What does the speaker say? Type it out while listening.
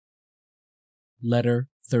Letter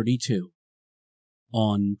 32.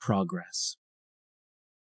 On Progress.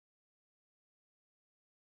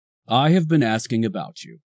 I have been asking about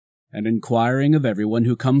you, and inquiring of everyone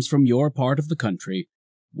who comes from your part of the country,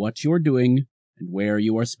 what you're doing, and where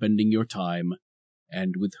you are spending your time,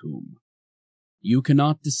 and with whom. You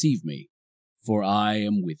cannot deceive me, for I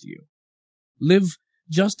am with you. Live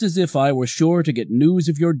just as if I were sure to get news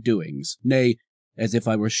of your doings, nay, as if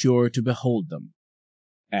I were sure to behold them.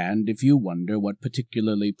 And if you wonder what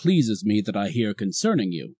particularly pleases me that I hear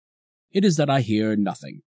concerning you, it is that I hear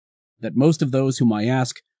nothing, that most of those whom I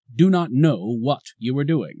ask do not know what you are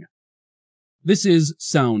doing. This is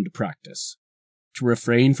sound practice, to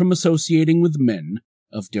refrain from associating with men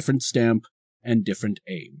of different stamp and different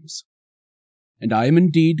aims. And I am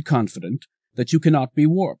indeed confident that you cannot be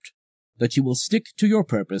warped, that you will stick to your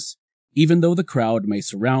purpose, even though the crowd may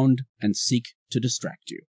surround and seek to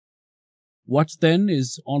distract you. What, then,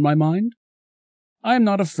 is on my mind? I am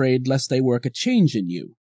not afraid lest they work a change in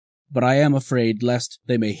you, but I am afraid lest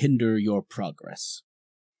they may hinder your progress.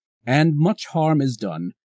 And much harm is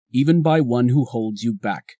done, even by one who holds you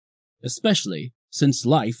back, especially since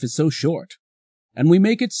life is so short, and we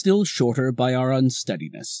make it still shorter by our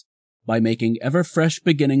unsteadiness, by making ever fresh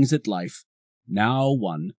beginnings at life, now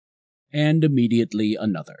one, and immediately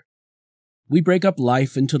another. We break up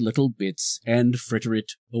life into little bits and fritter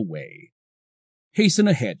it away. Hasten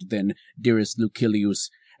ahead, then, dearest Lucilius,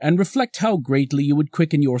 and reflect how greatly you would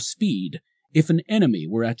quicken your speed if an enemy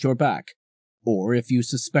were at your back, or if you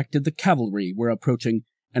suspected the cavalry were approaching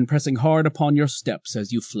and pressing hard upon your steps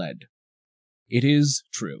as you fled. It is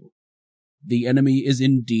true. The enemy is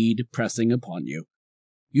indeed pressing upon you.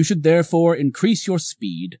 You should therefore increase your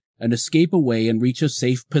speed and escape away and reach a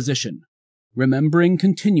safe position, remembering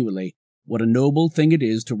continually what a noble thing it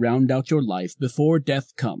is to round out your life before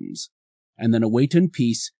death comes, and then await in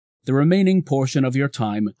peace the remaining portion of your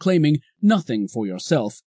time, claiming nothing for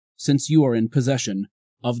yourself, since you are in possession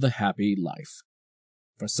of the happy life.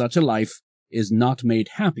 For such a life is not made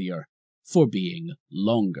happier for being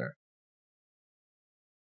longer.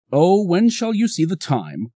 Oh, when shall you see the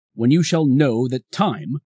time when you shall know that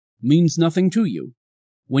time means nothing to you,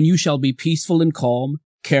 when you shall be peaceful and calm,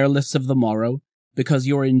 careless of the morrow, because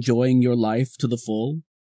you are enjoying your life to the full?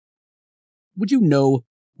 Would you know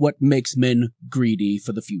what makes men greedy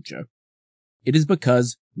for the future? It is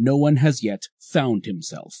because no one has yet found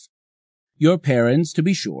himself. Your parents, to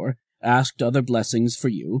be sure, asked other blessings for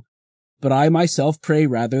you, but I myself pray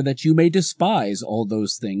rather that you may despise all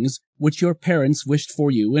those things which your parents wished for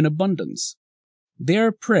you in abundance.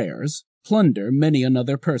 Their prayers plunder many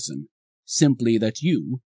another person, simply that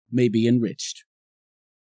you may be enriched.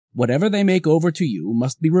 Whatever they make over to you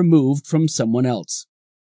must be removed from someone else.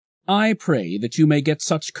 I pray that you may get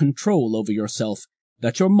such control over yourself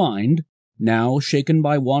that your mind, now shaken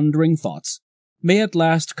by wandering thoughts, may at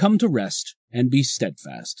last come to rest and be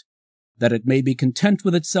steadfast, that it may be content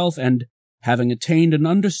with itself, and, having attained an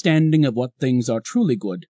understanding of what things are truly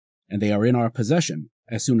good, and they are in our possession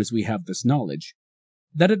as soon as we have this knowledge,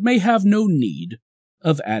 that it may have no need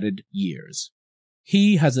of added years.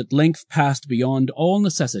 He has at length passed beyond all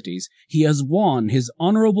necessities, he has won his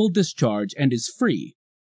honorable discharge, and is free,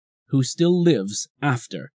 who still lives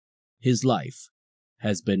after his life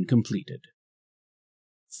has been completed.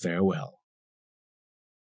 Farewell.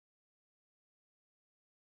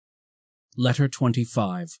 Letter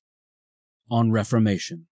 25. On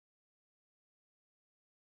Reformation.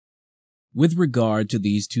 With regard to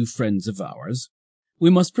these two friends of ours, we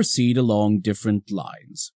must proceed along different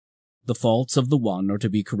lines. The faults of the one are to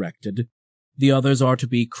be corrected, the others are to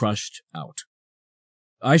be crushed out.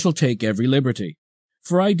 I shall take every liberty,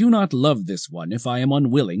 for I do not love this one if I am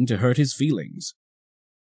unwilling to hurt his feelings.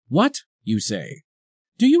 What, you say?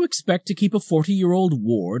 Do you expect to keep a 40-year-old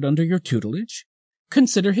ward under your tutelage?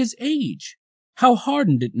 Consider his age, how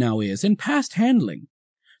hardened it now is and past handling.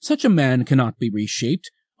 Such a man cannot be reshaped,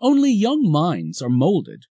 only young minds are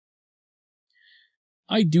molded.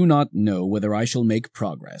 I do not know whether I shall make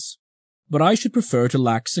progress, but I should prefer to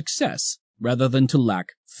lack success rather than to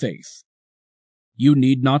lack faith. You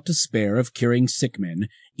need not despair of curing sick men,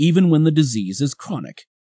 even when the disease is chronic,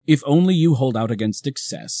 if only you hold out against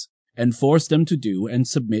excess, and force them to do and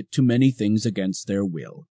submit to many things against their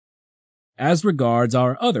will. As regards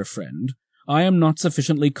our other friend, I am not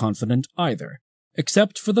sufficiently confident either,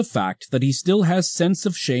 except for the fact that he still has sense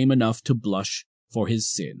of shame enough to blush for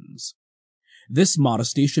his sins. This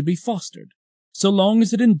modesty should be fostered. So long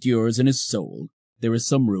as it endures in his soul, there is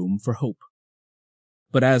some room for hope.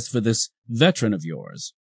 But as for this veteran of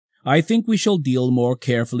yours, I think we shall deal more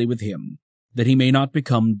carefully with him, that he may not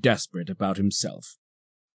become desperate about himself.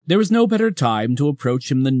 There is no better time to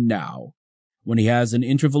approach him than now, when he has an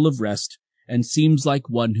interval of rest and seems like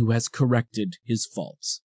one who has corrected his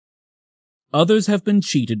faults. Others have been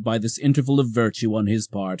cheated by this interval of virtue on his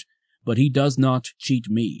part, but he does not cheat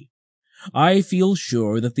me. I feel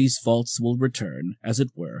sure that these faults will return, as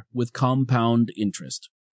it were, with compound interest,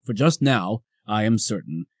 for just now, I am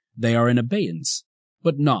certain, they are in abeyance,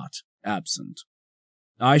 but not absent.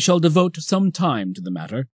 I shall devote some time to the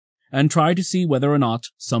matter, and try to see whether or not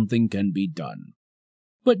something can be done.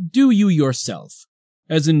 But do you yourself,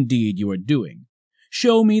 as indeed you are doing,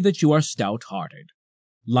 show me that you are stout-hearted.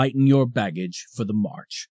 Lighten your baggage for the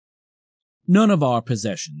march. None of our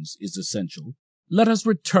possessions is essential. Let us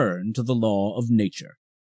return to the law of nature,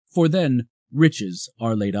 for then riches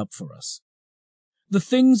are laid up for us. The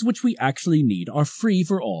things which we actually need are free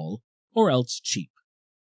for all, or else cheap.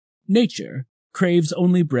 Nature craves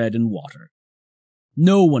only bread and water.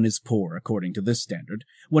 No one is poor according to this standard.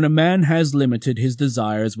 When a man has limited his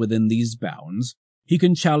desires within these bounds, he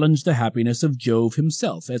can challenge the happiness of Jove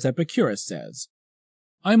himself, as Epicurus says.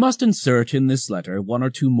 I must insert in this letter one or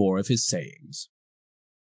two more of his sayings.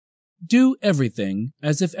 Do everything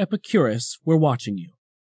as if Epicurus were watching you.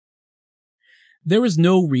 There is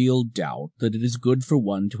no real doubt that it is good for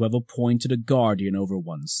one to have appointed a guardian over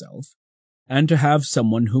oneself, and to have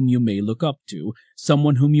someone whom you may look up to,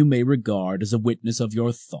 someone whom you may regard as a witness of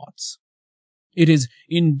your thoughts. It is,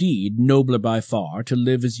 indeed, nobler by far to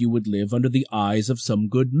live as you would live under the eyes of some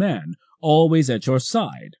good man, always at your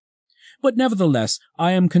side. But nevertheless,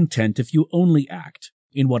 I am content if you only act,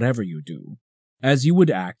 in whatever you do, as you would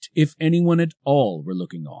act if anyone at all were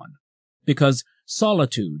looking on, because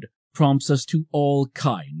solitude prompts us to all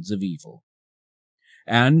kinds of evil.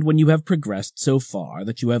 And when you have progressed so far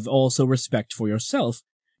that you have also respect for yourself,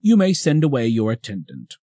 you may send away your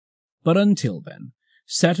attendant. But until then,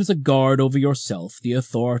 set as a guard over yourself the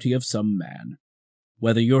authority of some man,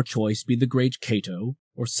 whether your choice be the great Cato,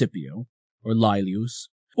 or Scipio, or Laelius,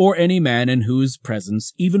 or any man in whose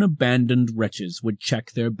presence even abandoned wretches would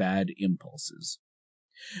check their bad impulses.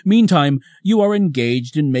 Meantime, you are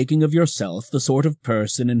engaged in making of yourself the sort of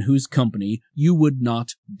person in whose company you would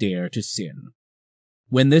not dare to sin.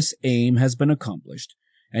 When this aim has been accomplished,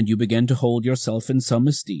 and you begin to hold yourself in some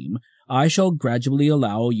esteem, I shall gradually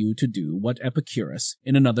allow you to do what Epicurus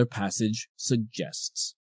in another passage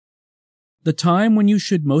suggests. The time when you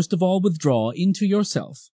should most of all withdraw into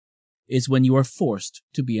yourself is when you are forced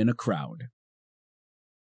to be in a crowd.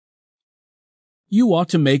 You ought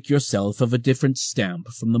to make yourself of a different stamp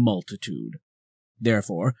from the multitude.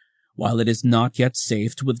 Therefore, while it is not yet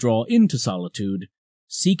safe to withdraw into solitude,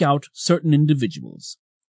 seek out certain individuals,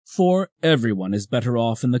 for everyone is better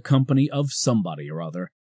off in the company of somebody or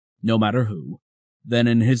other, no matter who, than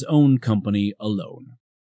in his own company alone.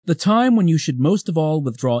 The time when you should most of all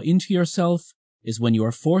withdraw into yourself is when you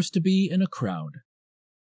are forced to be in a crowd.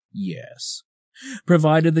 Yes,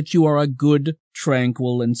 provided that you are a good,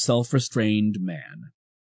 tranquil, and self-restrained man.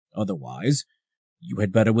 Otherwise, you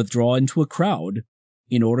had better withdraw into a crowd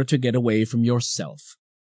in order to get away from yourself.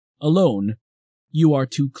 Alone, you are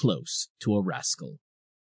too close to a rascal.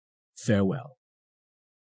 Farewell.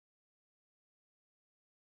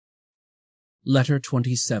 Letter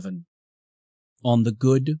 27. On the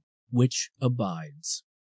Good which Abides.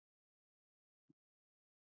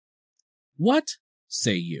 What,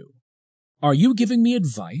 say you? Are you giving me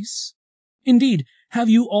advice? Indeed, have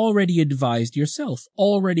you already advised yourself,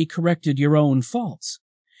 already corrected your own faults?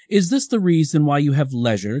 Is this the reason why you have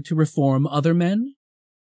leisure to reform other men?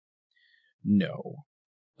 No,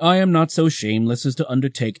 I am not so shameless as to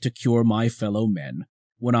undertake to cure my fellow men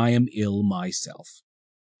when I am ill myself.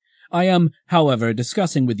 I am, however,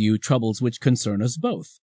 discussing with you troubles which concern us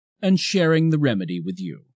both, and sharing the remedy with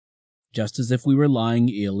you, just as if we were lying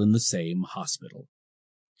ill in the same hospital.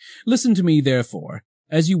 Listen to me, therefore,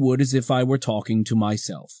 as you would as if I were talking to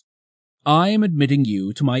myself. I am admitting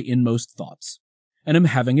you to my inmost thoughts, and am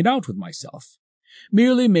having it out with myself,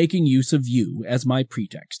 merely making use of you as my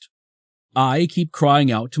pretext. I keep crying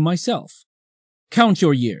out to myself, count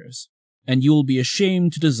your years, and you will be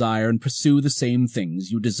ashamed to desire and pursue the same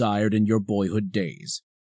things you desired in your boyhood days.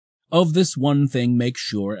 Of this one thing make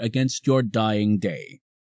sure against your dying day.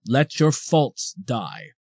 Let your faults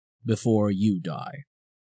die before you die.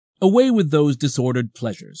 Away with those disordered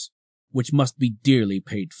pleasures, which must be dearly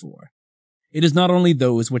paid for. It is not only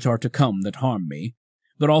those which are to come that harm me,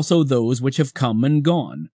 but also those which have come and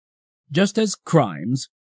gone. Just as crimes,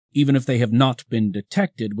 even if they have not been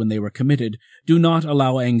detected when they were committed, do not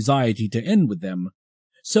allow anxiety to end with them,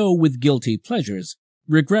 so with guilty pleasures,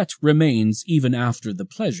 regret remains even after the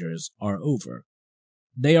pleasures are over.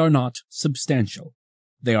 They are not substantial,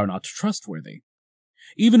 they are not trustworthy.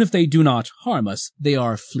 Even if they do not harm us, they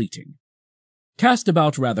are fleeting. Cast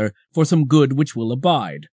about, rather, for some good which will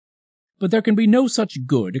abide. But there can be no such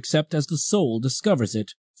good except as the soul discovers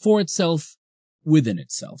it for itself within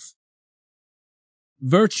itself.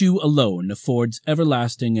 Virtue alone affords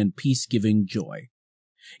everlasting and peace-giving joy.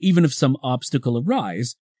 Even if some obstacle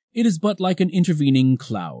arise, it is but like an intervening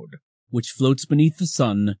cloud, which floats beneath the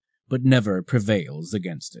sun, but never prevails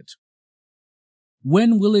against it.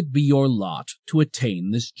 When will it be your lot to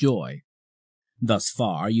attain this joy? Thus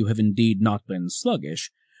far you have indeed not been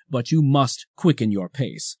sluggish, but you must quicken your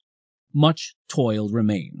pace. Much toil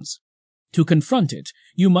remains. To confront it,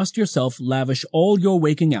 you must yourself lavish all your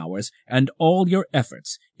waking hours and all your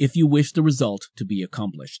efforts if you wish the result to be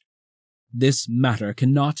accomplished. This matter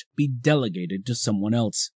cannot be delegated to someone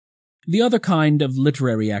else. The other kind of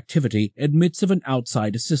literary activity admits of an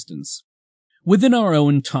outside assistance. Within our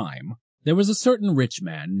own time, there was a certain rich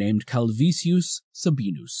man named Calvisius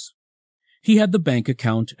Sabinus. He had the bank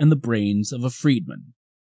account and the brains of a freedman.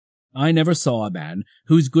 I never saw a man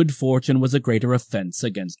whose good fortune was a greater offense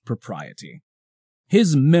against propriety.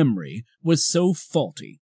 His memory was so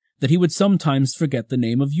faulty that he would sometimes forget the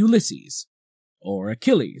name of Ulysses, or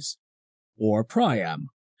Achilles, or Priam,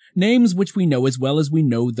 names which we know as well as we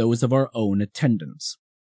know those of our own attendants.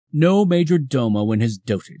 No major domo in his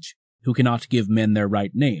dotage, who cannot give men their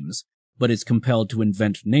right names, but is compelled to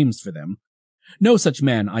invent names for them. No such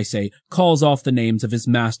man, I say, calls off the names of his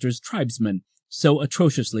master's tribesmen so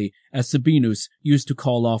atrociously as Sabinus used to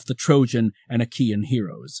call off the Trojan and Achaean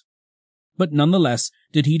heroes. But nonetheless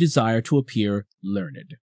did he desire to appear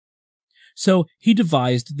learned. So he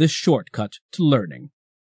devised this shortcut to learning.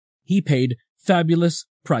 He paid fabulous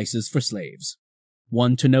prices for slaves,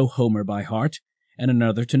 one to know Homer by heart, and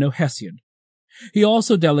another to know Hesiod. He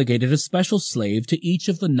also delegated a special slave to each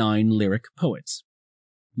of the 9 lyric poets.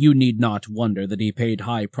 You need not wonder that he paid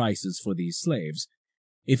high prices for these slaves.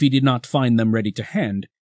 If he did not find them ready to hand,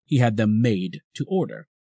 he had them made to order.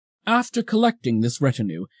 After collecting this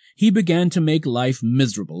retinue, he began to make life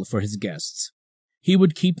miserable for his guests. He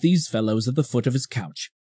would keep these fellows at the foot of his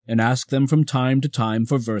couch, and ask them from time to time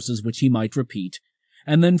for verses which he might repeat,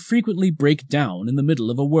 and then frequently break down in the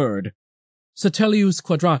middle of a word. Satellius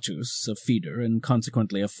Quadratus, a feeder and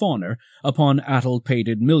consequently a fawner upon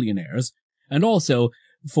addle-pated millionaires, and also,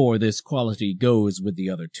 for this quality goes with the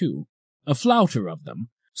other 2, a flouter of them,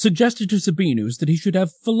 suggested to Sabinus that he should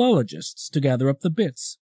have philologists to gather up the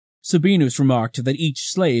bits. Sabinus remarked that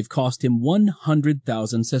each slave cost him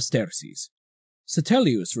 100,000 sesterces.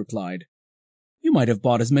 Satellius replied, "You might have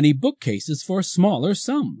bought as many bookcases for a smaller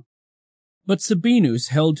sum." But Sabinus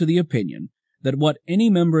held to the opinion that what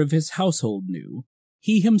any member of his household knew,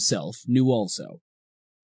 he himself knew also.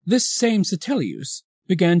 This same Satellius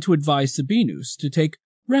began to advise Sabinus to take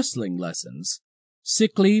wrestling lessons.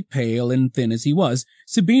 Sickly, pale, and thin as he was,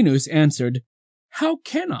 Sabinus answered, "How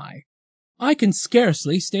can I? I can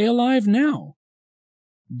scarcely stay alive now."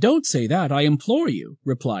 "Don't say that, I implore you,"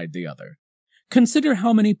 replied the other. "Consider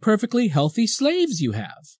how many perfectly healthy slaves you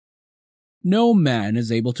have." No man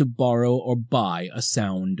is able to borrow or buy a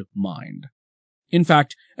sound mind. In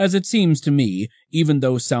fact, as it seems to me, even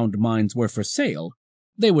though sound minds were for sale,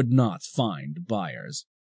 they would not find buyers.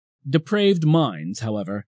 Depraved minds,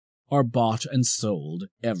 however, are bought and sold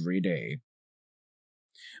every day.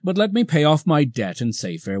 But let me pay off my debt and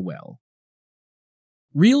say farewell.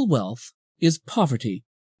 Real wealth is poverty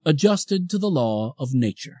adjusted to the law of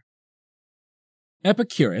nature.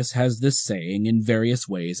 Epicurus has this saying in various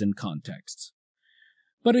ways and contexts,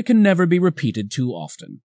 but it can never be repeated too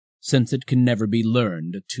often, since it can never be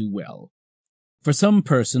learned too well. For some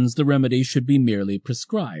persons the remedy should be merely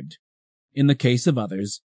prescribed. In the case of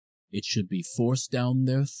others, it should be forced down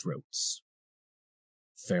their throats.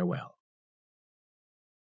 Farewell.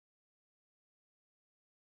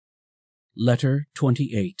 Letter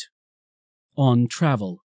 28. On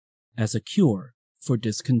Travel as a Cure for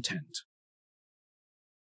Discontent.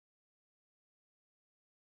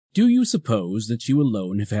 Do you suppose that you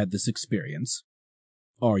alone have had this experience?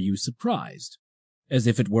 Are you surprised, as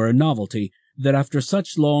if it were a novelty, that after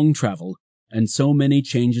such long travel and so many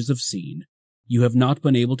changes of scene, you have not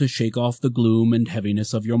been able to shake off the gloom and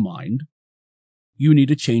heaviness of your mind? You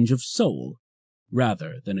need a change of soul,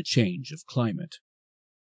 rather than a change of climate.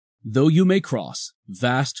 Though you may cross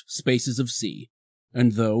vast spaces of sea,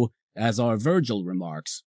 and though, as our Virgil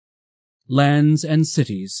remarks, lands and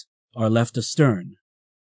cities are left astern,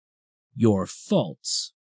 your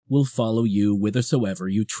faults will follow you whithersoever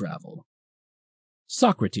you travel.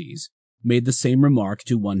 Socrates made the same remark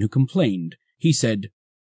to one who complained. He said,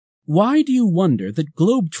 "Why do you wonder that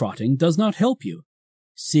globe-trotting does not help you?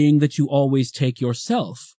 seeing that you always take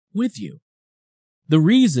yourself with you. The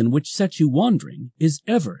reason which sets you wandering is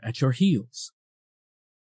ever at your heels.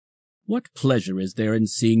 What pleasure is there in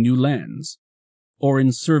seeing new lands, or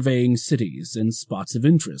in surveying cities and spots of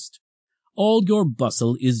interest? All your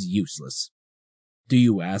bustle is useless. Do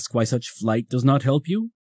you ask why such flight does not help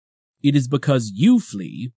you? It is because you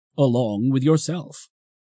flee along with yourself.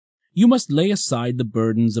 You must lay aside the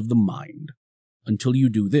burdens of the mind. Until you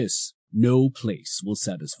do this, no place will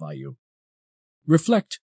satisfy you.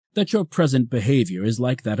 Reflect that your present behavior is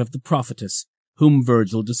like that of the prophetess whom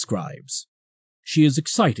Virgil describes. She is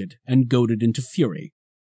excited and goaded into fury,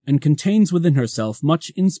 and contains within herself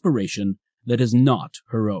much inspiration that is not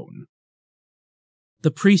her own.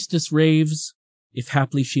 The priestess raves, if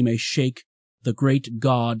haply she may shake the great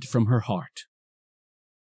god from her heart.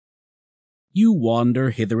 You wander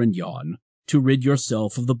hither and yon to rid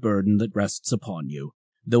yourself of the burden that rests upon you,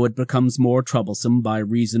 though it becomes more troublesome by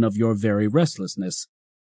reason of your very restlessness.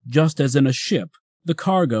 Just as in a ship, the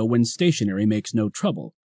cargo when stationary makes no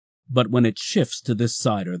trouble, but when it shifts to this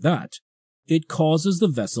side or that, it causes the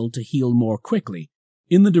vessel to heel more quickly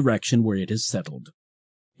in the direction where it is settled.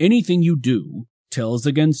 Anything you do tells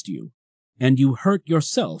against you, and you hurt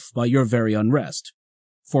yourself by your very unrest,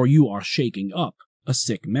 for you are shaking up a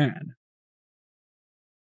sick man.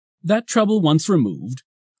 That trouble once removed,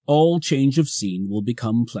 all change of scene will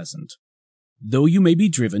become pleasant. Though you may be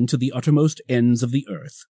driven to the uttermost ends of the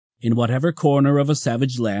earth, in whatever corner of a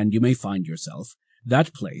savage land you may find yourself,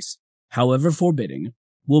 that place, however forbidding,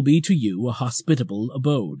 will be to you a hospitable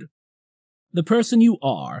abode. The person you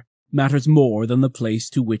are matters more than the place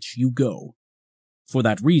to which you go. For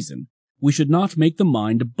that reason, we should not make the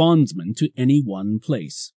mind a bondsman to any one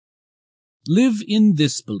place. Live in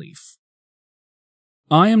this belief: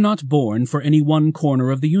 I am not born for any one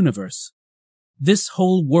corner of the universe. This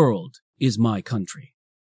whole world is my country.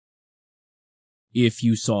 If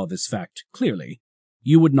you saw this fact clearly,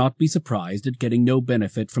 you would not be surprised at getting no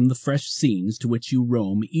benefit from the fresh scenes to which you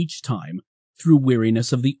roam each time through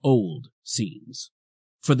weariness of the old scenes.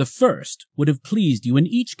 For the first would have pleased you in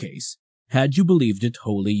each case, had you believed it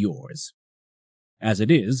wholly yours. As it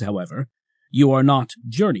is, however, you are not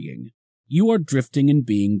journeying, you are drifting and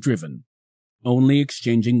being driven, only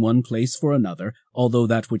exchanging one place for another, although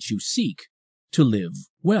that which you seek, to live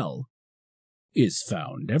well, is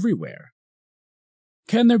found everywhere.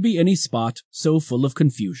 Can there be any spot so full of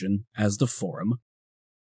confusion as the Forum?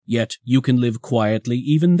 Yet you can live quietly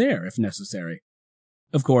even there if necessary.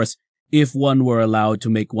 Of course, if one were allowed to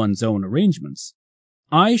make one's own arrangements,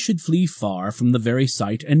 I should flee far from the very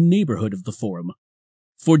sight and neighborhood of the Forum,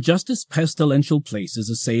 for just as pestilential places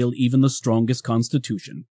assail even the strongest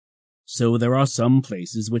constitution, so there are some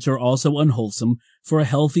places which are also unwholesome for a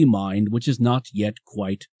healthy mind which is not yet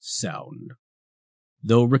quite sound,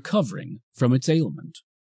 though recovering from its ailment.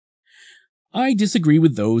 I disagree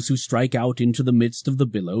with those who strike out into the midst of the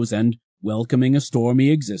billows and, welcoming a stormy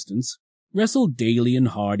existence, wrestle daily in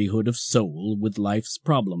hardihood of soul with life's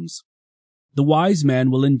problems. The wise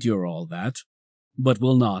man will endure all that, but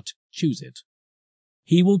will not choose it.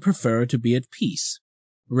 He will prefer to be at peace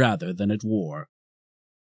rather than at war.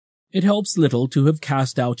 It helps little to have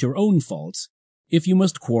cast out your own faults if you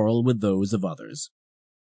must quarrel with those of others.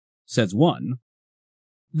 Says one,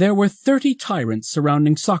 there were 30 tyrants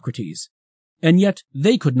surrounding Socrates, and yet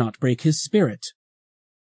they could not break his spirit.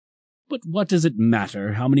 But what does it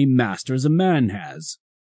matter how many masters a man has?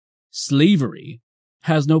 Slavery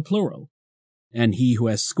has no plural, and he who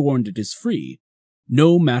has scorned it is free,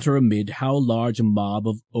 no matter amid how large a mob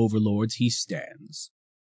of overlords he stands.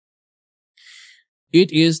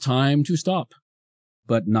 It is time to stop,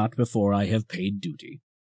 but not before I have paid duty.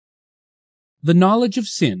 The knowledge of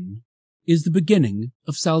sin is the beginning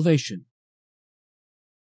of salvation.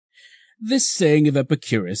 This saying of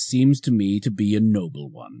Epicurus seems to me to be a noble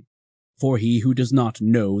one, for he who does not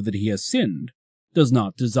know that he has sinned does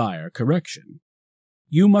not desire correction.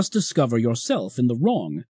 You must discover yourself in the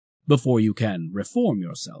wrong before you can reform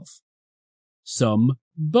yourself. Some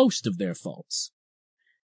boast of their faults.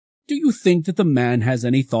 Do you think that the man has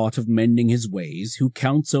any thought of mending his ways who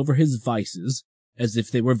counts over his vices as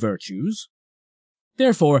if they were virtues?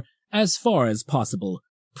 Therefore, as far as possible,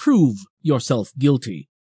 prove yourself guilty.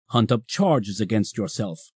 Hunt up charges against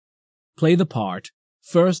yourself. Play the part,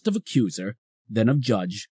 first of accuser, then of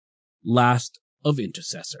judge, last of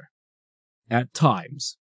intercessor. At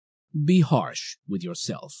times, be harsh with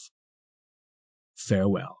yourself.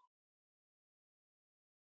 Farewell.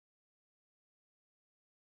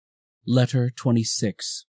 Letter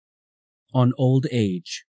 26. On Old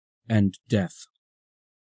Age and Death.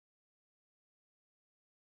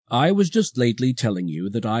 I was just lately telling you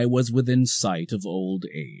that I was within sight of old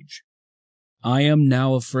age. I am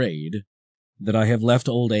now afraid that I have left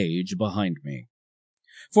old age behind me.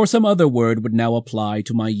 For some other word would now apply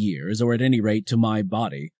to my years, or at any rate to my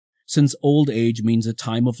body, since old age means a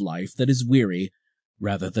time of life that is weary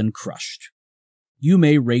rather than crushed. You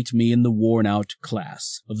may rate me in the worn-out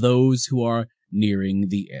class of those who are nearing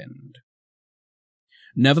the end.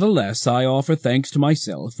 Nevertheless, I offer thanks to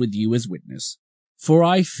myself, with you as witness, for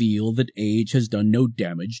I feel that age has done no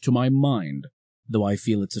damage to my mind, though I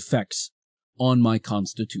feel its effects on my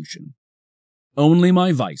constitution. Only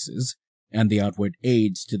my vices, and the outward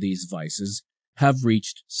aids to these vices, have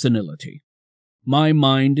reached senility. My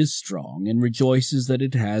mind is strong, and rejoices that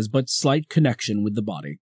it has but slight connection with the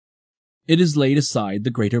body. It has laid aside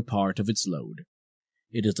the greater part of its load.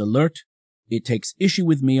 It is alert, it takes issue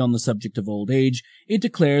with me on the subject of old age, it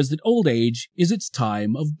declares that old age is its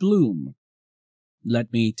time of bloom.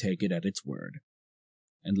 Let me take it at its word,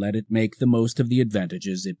 and let it make the most of the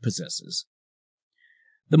advantages it possesses.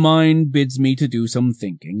 The mind bids me to do some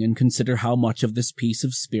thinking, and consider how much of this peace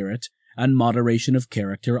of spirit and moderation of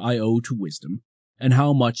character I owe to wisdom, and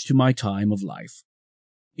how much to my time of life.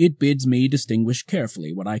 It bids me distinguish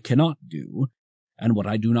carefully what I cannot do, and what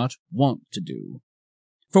I do not want to do.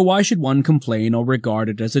 For why should one complain or regard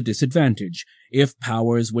it as a disadvantage, if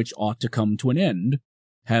powers which ought to come to an end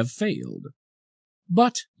have failed?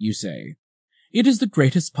 But, you say, it is the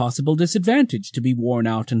greatest possible disadvantage to be worn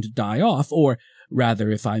out and to die off, or rather,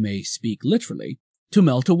 if I may speak literally, to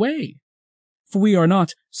melt away. For we are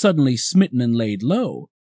not suddenly smitten and laid low.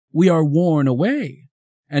 We are worn away,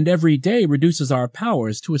 and every day reduces our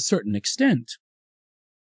powers to a certain extent.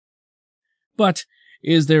 But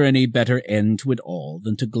is there any better end to it all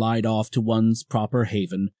than to glide off to one's proper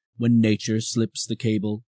haven when nature slips the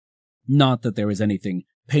cable? Not that there is anything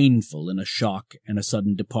painful in a shock and a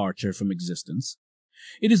sudden departure from existence.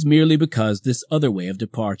 It is merely because this other way of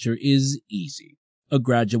departure is easy, a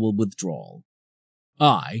gradual withdrawal.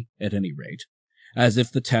 I, at any rate, as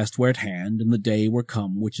if the test were at hand and the day were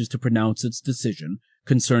come which is to pronounce its decision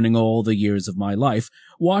concerning all the years of my life,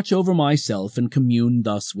 watch over myself and commune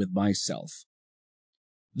thus with myself.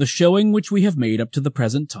 The showing which we have made up to the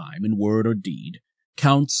present time, in word or deed,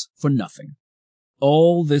 counts for nothing.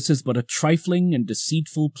 All this is but a trifling and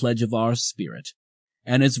deceitful pledge of our spirit,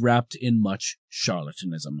 and is wrapped in much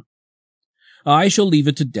charlatanism. I shall leave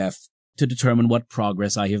it to death to determine what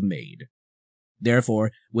progress I have made.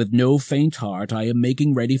 Therefore, with no faint heart, I am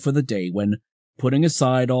making ready for the day when, putting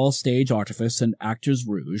aside all stage artifice and actors'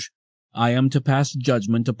 rouge, I am to pass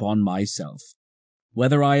judgment upon myself,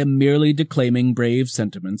 whether I am merely declaiming brave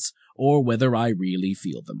sentiments, or whether I really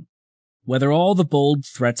feel them, whether all the bold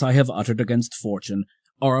threats I have uttered against fortune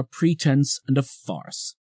are a pretense and a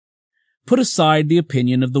farce. Put aside the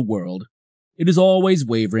opinion of the world. It is always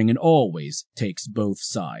wavering and always takes both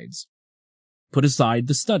sides. Put aside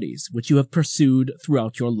the studies which you have pursued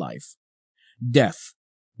throughout your life. Death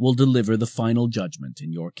will deliver the final judgment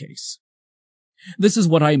in your case. This is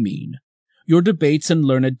what I mean. Your debates and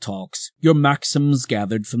learned talks, your maxims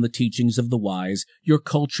gathered from the teachings of the wise, your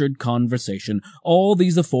cultured conversation, all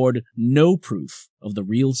these afford no proof of the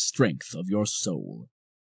real strength of your soul.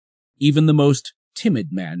 Even the most timid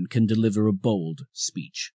man can deliver a bold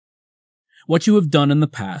speech. What you have done in the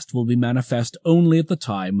past will be manifest only at the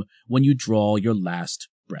time when you draw your last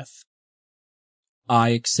breath. I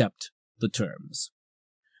accept the terms.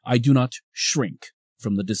 I do not shrink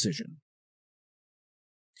from the decision.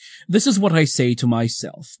 This is what I say to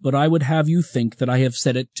myself, but I would have you think that I have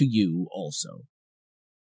said it to you also.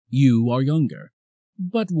 You are younger,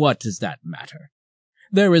 but what does that matter?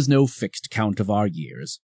 There is no fixed count of our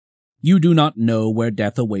years. You do not know where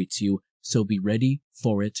death awaits you, so be ready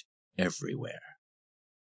for it everywhere.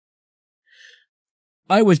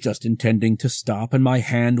 I was just intending to stop, and my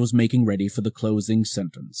hand was making ready for the closing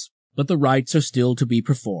sentence, but the rites are still to be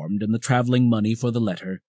performed and the traveling money for the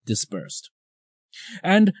letter disbursed.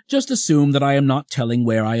 And just assume that I am not telling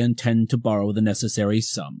where I intend to borrow the necessary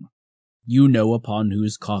sum. You know upon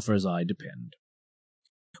whose coffers I depend.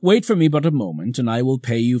 Wait for me but a moment, and I will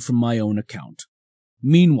pay you from my own account.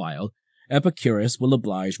 Meanwhile, Epicurus will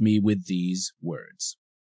oblige me with these words.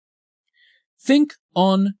 Think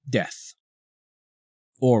on death.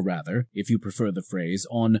 Or rather, if you prefer the phrase,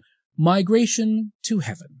 on migration to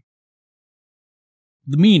heaven.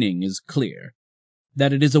 The meaning is clear,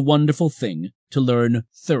 that it is a wonderful thing to learn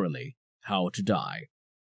thoroughly how to die.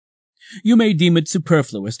 You may deem it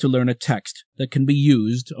superfluous to learn a text that can be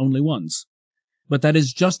used only once, but that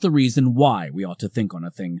is just the reason why we ought to think on a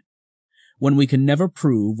thing. When we can never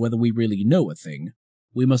prove whether we really know a thing,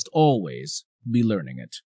 we must always be learning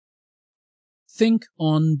it. think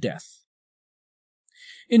on death.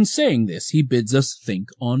 In saying this, he bids us think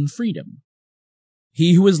on freedom.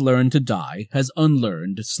 He who has learned to die has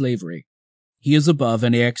unlearned slavery. He is above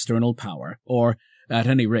any external power, or, at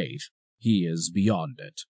any rate, he is beyond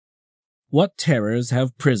it. What terrors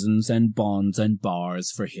have prisons and bonds and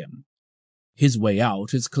bars for him? His way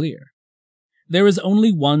out is clear. There is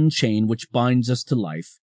only one chain which binds us to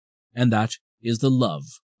life, and that is the love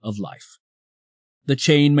of life. The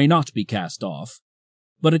chain may not be cast off,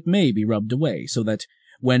 but it may be rubbed away, so that,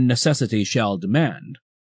 when necessity shall demand,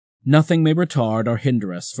 nothing may retard or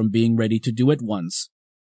hinder us from being ready to do at once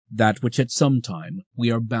that which at some time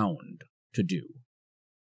we are bound to do.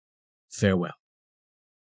 Farewell.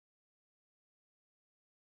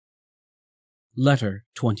 Letter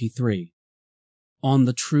 23. On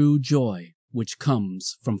the true joy which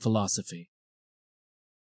comes from philosophy.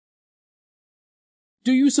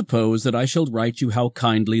 Do you suppose that I shall write you how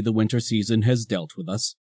kindly the winter season has dealt with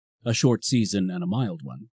us, a short season and a mild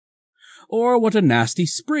one, or what a nasty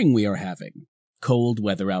spring we are having, cold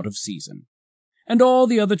weather out of season, and all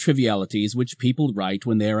the other trivialities which people write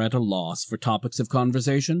when they are at a loss for topics of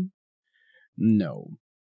conversation? No.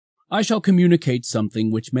 I shall communicate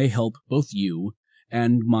something which may help both you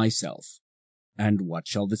and myself. And what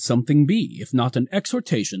shall this something be, if not an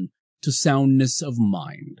exhortation to soundness of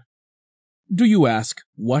mind? Do you ask,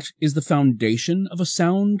 what is the foundation of a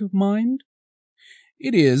sound mind?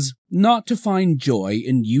 It is not to find joy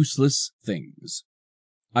in useless things.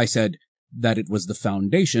 I said that it was the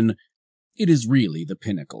foundation. It is really the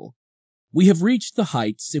pinnacle. We have reached the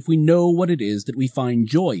heights if we know what it is that we find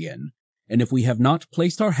joy in, and if we have not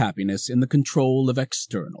placed our happiness in the control of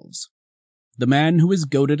externals. The man who is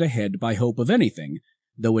goaded ahead by hope of anything,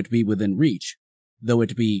 though it be within reach, though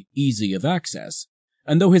it be easy of access,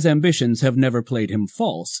 and though his ambitions have never played him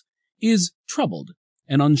false, is troubled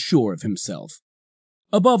and unsure of himself.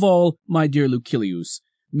 Above all, my dear Lucilius,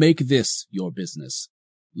 make this your business.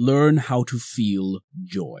 Learn how to feel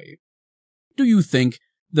joy. Do you think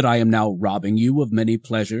that I am now robbing you of many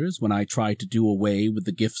pleasures when I try to do away with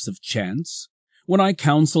the gifts of chance, when I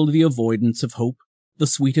counsel the avoidance of hope, the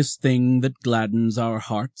sweetest thing that gladdens our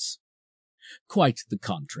hearts? Quite the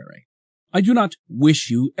contrary. I do not wish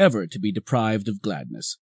you ever to be deprived of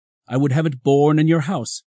gladness. I would have it born in your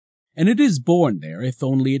house, and it is born there if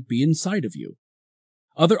only it be inside of you.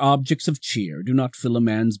 Other objects of cheer do not fill a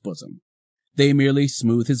man's bosom. They merely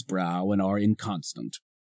smooth his brow and are inconstant,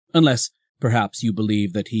 unless perhaps you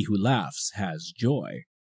believe that he who laughs has joy.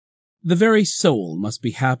 The very soul must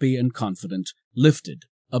be happy and confident, lifted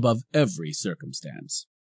above every circumstance.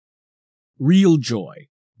 Real joy,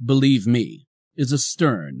 believe me, is a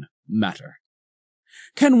stern matter.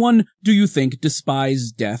 Can one, do you think,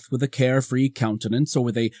 despise death with a carefree countenance or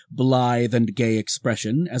with a blithe and gay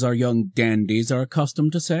expression, as our young dandies are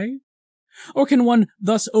accustomed to say? Or can one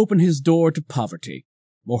thus open his door to poverty,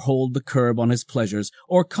 or hold the curb on his pleasures,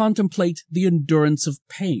 or contemplate the endurance of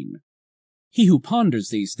pain? He who ponders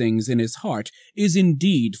these things in his heart is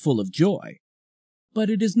indeed full of joy, but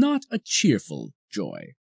it is not a cheerful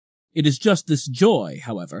joy. It is just this joy,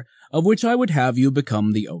 however, of which I would have you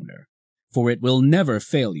become the owner, for it will never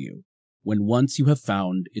fail you when once you have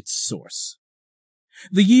found its source.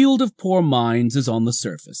 The yield of poor minds is on the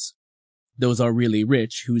surface. Those are really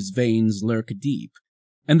rich whose veins lurk deep,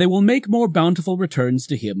 and they will make more bountiful returns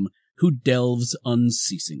to him who delves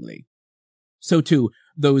unceasingly. So, too,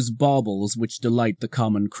 those baubles which delight the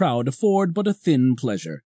common crowd afford but a thin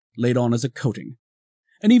pleasure, laid on as a coating,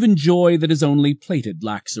 and even joy that is only plated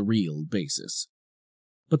lacks a real basis.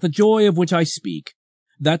 But the joy of which I speak,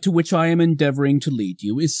 that to which I am endeavoring to lead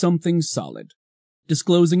you, is something solid,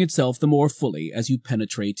 disclosing itself the more fully as you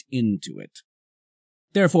penetrate into it.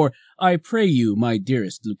 Therefore, I pray you, my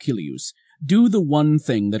dearest Lucilius, do the one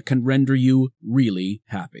thing that can render you really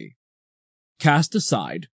happy. Cast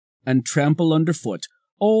aside and trample underfoot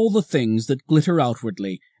all the things that glitter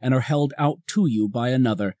outwardly and are held out to you by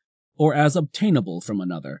another, or as obtainable from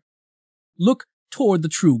another. Look toward the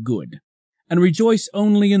true good, and rejoice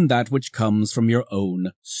only in that which comes from your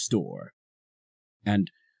own store.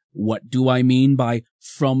 And what do I mean by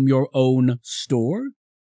from your own store?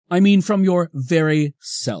 I mean from your very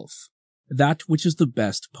self, that which is the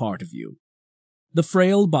best part of you. The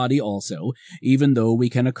frail body also, even though we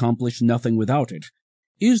can accomplish nothing without it,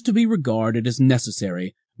 is to be regarded as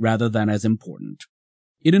necessary rather than as important.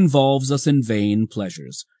 It involves us in vain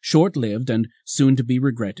pleasures, short-lived and soon to be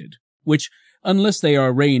regretted, which, unless they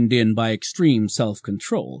are reined in by extreme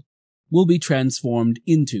self-control, will be transformed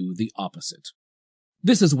into the opposite.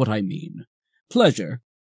 This is what I mean. Pleasure,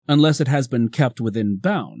 unless it has been kept within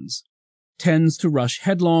bounds, tends to rush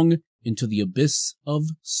headlong into the abyss of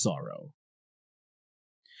sorrow.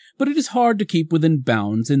 But it is hard to keep within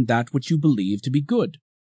bounds in that which you believe to be good.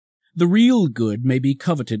 The real good may be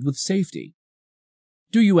coveted with safety.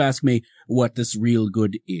 Do you ask me what this real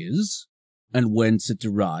good is, and whence it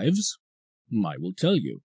derives? I will tell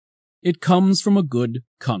you. It comes from a good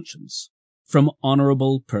conscience, from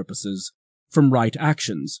honorable purposes, from right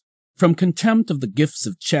actions, from contempt of the gifts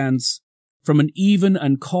of chance, from an even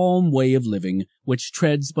and calm way of living which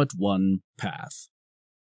treads but one path.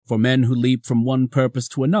 For men who leap from one purpose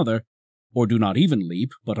to another, or do not even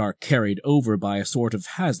leap, but are carried over by a sort of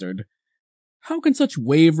hazard, how can such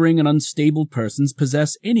wavering and unstable persons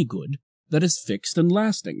possess any good that is fixed and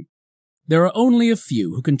lasting? There are only a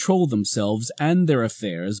few who control themselves and their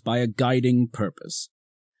affairs by a guiding purpose.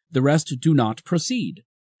 The rest do not proceed.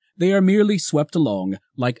 They are merely swept along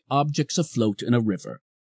like objects afloat in a river.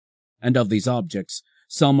 And of these objects,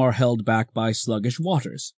 some are held back by sluggish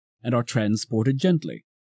waters, and are transported gently.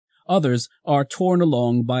 Others are torn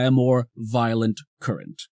along by a more violent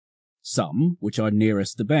current. Some, which are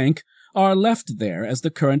nearest the bank, are left there as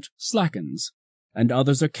the current slackens, and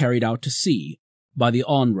others are carried out to sea by the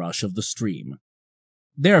onrush of the stream.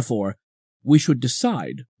 Therefore, we should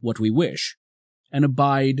decide what we wish, and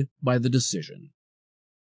abide by the decision.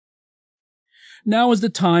 Now is the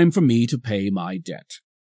time for me to pay my debt.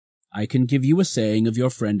 I can give you a saying of your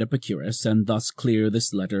friend Epicurus, and thus clear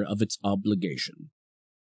this letter of its obligation.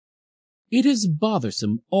 It is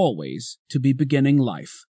bothersome always to be beginning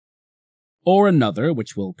life. Or another,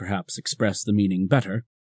 which will perhaps express the meaning better,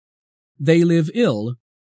 they live ill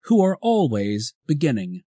who are always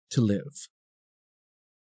beginning to live.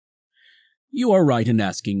 You are right in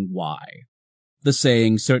asking why. The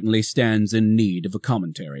saying certainly stands in need of a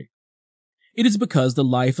commentary. It is because the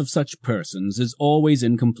life of such persons is always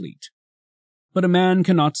incomplete. But a man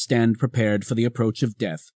cannot stand prepared for the approach of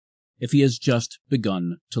death if he has just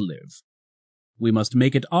begun to live. We must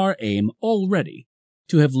make it our aim already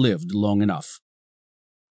to have lived long enough.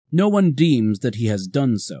 No one deems that he has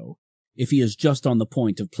done so if he is just on the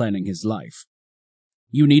point of planning his life.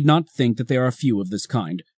 You need not think that there are few of this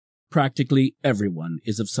kind. Practically everyone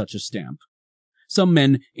is of such a stamp. Some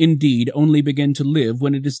men, indeed, only begin to live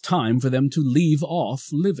when it is time for them to leave off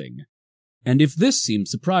living. And if this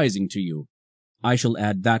seems surprising to you, I shall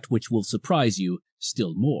add that which will surprise you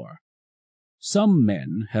still more. Some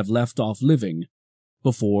men have left off living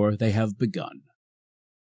before they have begun.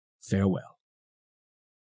 Farewell.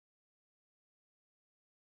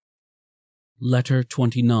 Letter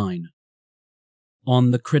 29.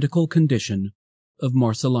 On the critical condition of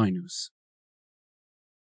Marcellinus.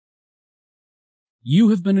 You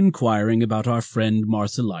have been inquiring about our friend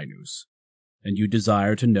Marcellinus, and you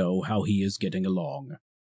desire to know how he is getting along.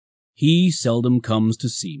 He seldom comes to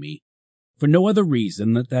see me, for no other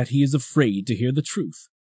reason than that he is afraid to hear the truth,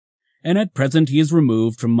 and at present he is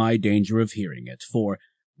removed from my danger of hearing it, for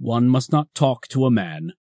one must not talk to a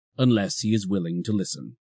man unless he is willing to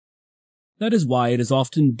listen. That is why it is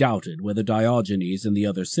often doubted whether Diogenes and the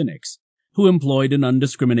other cynics, who employed an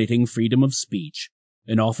undiscriminating freedom of speech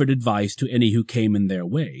and offered advice to any who came in their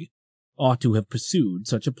way, ought to have pursued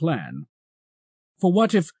such a plan. For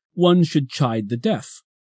what if one should chide the deaf,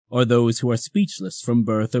 or those who are speechless from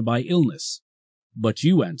birth or by illness? But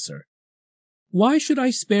you answer, "Why should I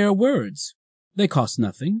spare words? They cost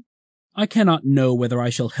nothing. I cannot know whether I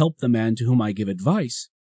shall help the man to whom I give advice,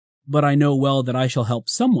 but I know well that I shall help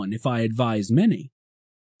someone if I advise many.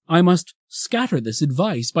 I must scatter this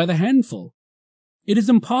advice by the handful. It is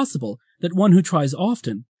impossible that one who tries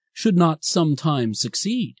often should not sometime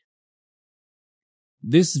succeed."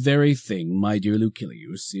 This very thing, my dear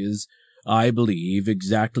Lucilius, is, I believe,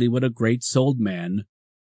 exactly what a great-souled man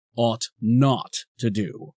ought not to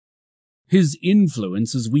do. His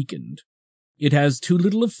influence is weakened. It has too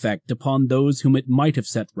little effect upon those whom it might have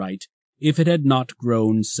set right if it had not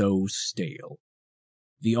grown so stale.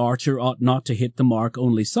 The archer ought not to hit the mark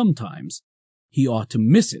only sometimes. He ought to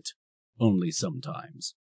miss it only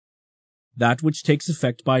sometimes. That which takes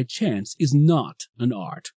effect by chance is not an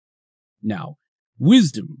art. Now,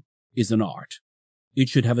 wisdom is an art. It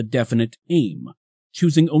should have a definite aim,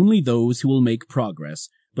 choosing only those who will make progress,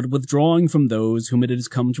 but withdrawing from those whom it has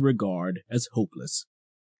come to regard as hopeless,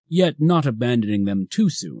 yet not abandoning them too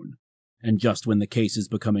soon, and just when the case is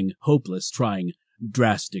becoming hopeless trying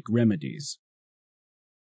drastic remedies.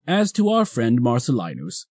 As to our friend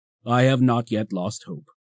Marcellinus, I have not yet lost hope.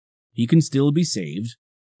 He can still be saved,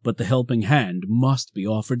 but the helping hand must be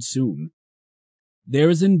offered soon. There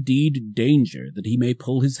is indeed danger that he may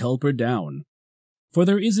pull his helper down, for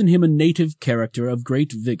there is in him a native character of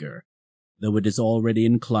great vigor, though it is already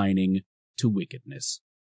inclining to wickedness.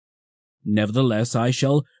 Nevertheless, I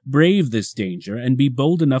shall brave this danger and be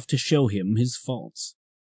bold enough to show him his faults.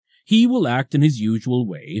 He will act in his usual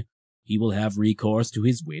way. He will have recourse to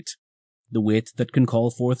his wit, the wit that can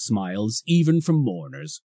call forth smiles even from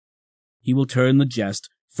mourners. He will turn the jest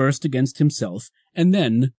first against himself and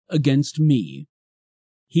then against me.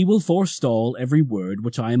 He will forestall every word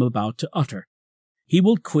which I am about to utter. He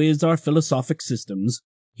will quiz our philosophic systems.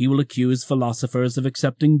 He will accuse philosophers of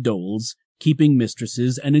accepting doles, keeping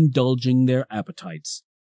mistresses, and indulging their appetites.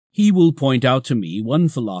 He will point out to me one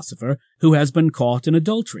philosopher who has been caught in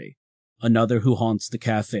adultery, another who haunts the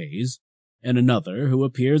cafes, and another who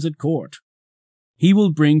appears at court. He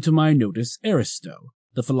will bring to my notice Aristo,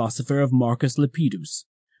 the philosopher of Marcus Lepidus,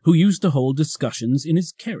 who used to hold discussions in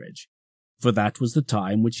his carriage, for that was the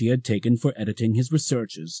time which he had taken for editing his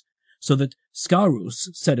researches, so that Scaurus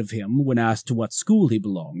said of him when asked to what school he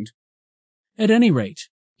belonged, "At any rate,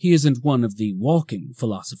 he isn't one of the walking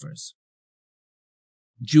philosophers."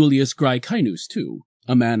 Julius Graecinus, too,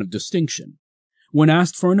 a man of distinction, when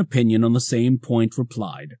asked for an opinion on the same point,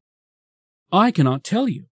 replied, "I cannot tell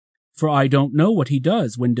you, for I don't know what he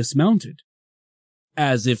does when dismounted,"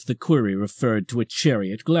 as if the query referred to a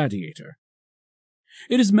chariot gladiator.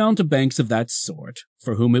 It is mountebanks of that sort,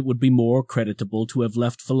 for whom it would be more creditable to have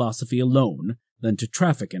left philosophy alone than to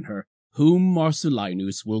traffic in her, whom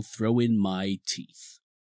Marcellinus will throw in my teeth.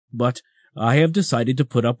 But I have decided to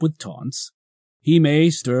put up with taunts. He may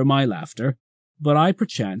stir my laughter, but I,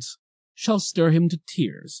 perchance, shall stir him to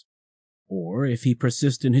tears. Or, if he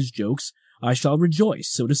persist in his jokes, I shall rejoice,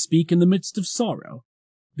 so to speak, in the midst of sorrow,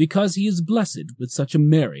 because he is blessed with such a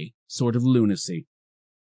merry sort of lunacy.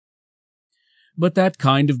 But that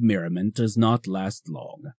kind of merriment does not last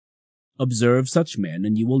long. Observe such men,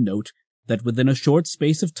 and you will note that within a short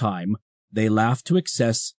space of time they laugh to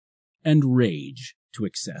excess and rage to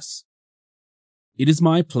excess. It is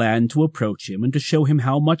my plan to approach him and to show him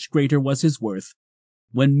how much greater was his worth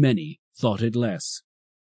when many thought it less.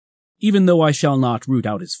 Even though I shall not root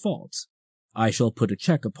out his faults, I shall put a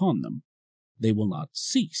check upon them. They will not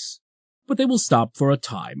cease, but they will stop for a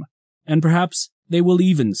time, and perhaps they will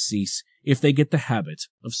even cease if they get the habit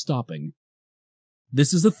of stopping.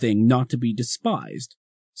 This is a thing not to be despised,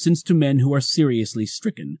 since to men who are seriously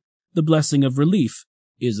stricken, the blessing of relief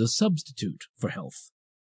is a substitute for health.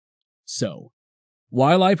 So,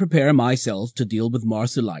 while I prepare myself to deal with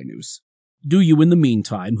Marcellinus, do you in the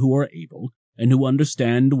meantime, who are able, and who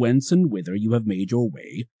understand whence and whither you have made your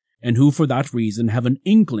way, and who for that reason have an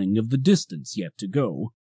inkling of the distance yet to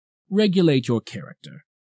go, regulate your character,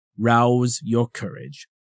 rouse your courage,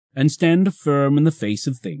 and stand firm in the face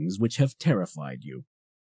of things which have terrified you.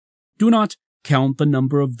 Do not count the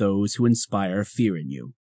number of those who inspire fear in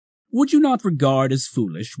you. Would you not regard as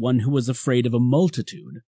foolish one who was afraid of a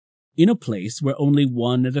multitude, in a place where only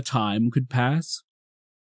one at a time could pass?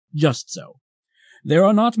 Just so. There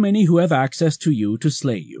are not many who have access to you to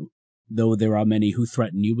slay you, though there are many who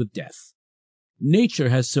threaten you with death. Nature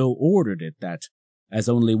has so ordered it that, as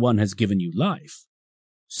only one has given you life,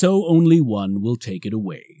 so only one will take it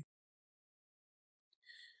away.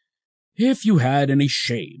 If you had any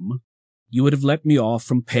shame, you would have let me off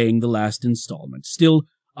from paying the last installment. Still,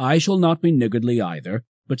 I shall not be niggardly either,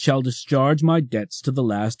 but shall discharge my debts to the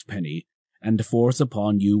last penny, and force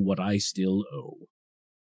upon you what I still owe.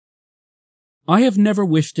 I have never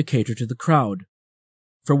wished to cater to the crowd.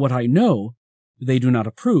 For what I know, they do not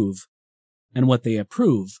approve, and what they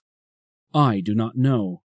approve, I do not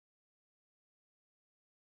know.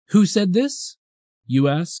 Who said this? You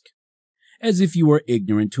ask. As if you were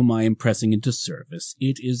ignorant whom I am pressing into service,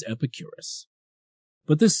 it is Epicurus.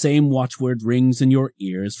 But this same watchword rings in your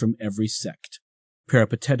ears from every sect,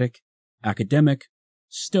 peripatetic, academic,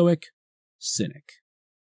 stoic, cynic.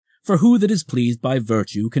 For who that is pleased by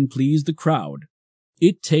virtue can please the crowd?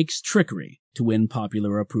 It takes trickery to win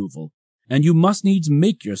popular approval, and you must needs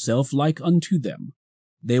make yourself like unto them.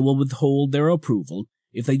 They will withhold their approval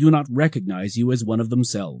if they do not recognize you as one of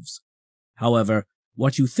themselves. However,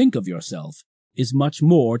 what you think of yourself is much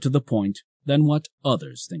more to the point than what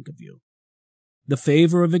others think of you. The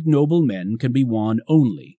favor of ignoble men can be won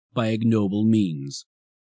only by ignoble means.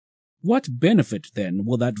 What benefit, then,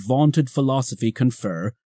 will that vaunted philosophy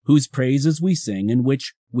confer, whose praises we sing, and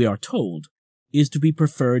which, we are told, is to be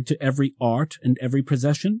preferred to every art and every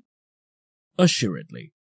possession?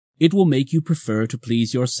 Assuredly, it will make you prefer to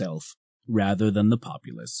please yourself rather than the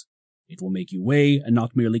populace. It will make you weigh, and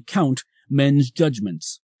not merely count, men's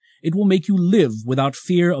judgments. It will make you live without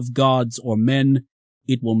fear of gods or men.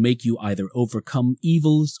 It will make you either overcome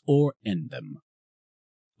evils or end them.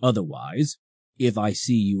 Otherwise, if I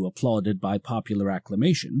see you applauded by popular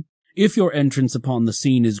acclamation, If your entrance upon the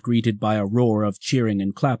scene is greeted by a roar of cheering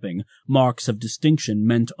and clapping, marks of distinction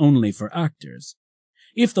meant only for actors,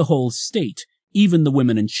 if the whole state, even the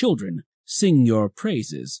women and children, sing your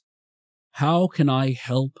praises, how can I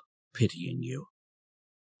help pitying you?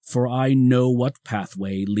 For I know what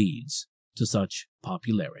pathway leads to such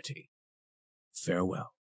popularity.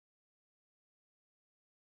 Farewell.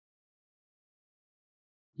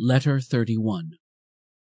 Letter 31.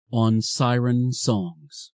 On Siren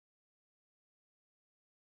Songs.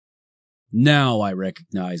 Now I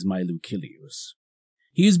recognize my Lucilius.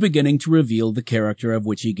 He is beginning to reveal the character of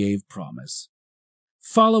which he gave promise.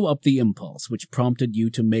 Follow up the impulse which prompted you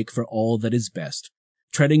to make for all that is best,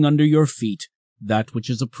 treading under your feet that which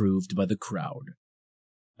is approved by the crowd.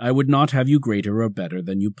 I would not have you greater or better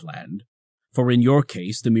than you planned, for in your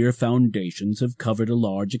case the mere foundations have covered a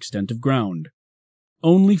large extent of ground.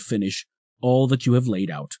 Only finish all that you have laid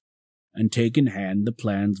out, and take in hand the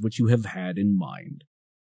plans which you have had in mind.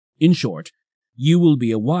 In short, you will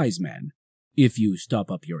be a wise man, if you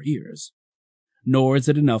stop up your ears. Nor is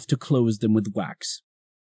it enough to close them with wax.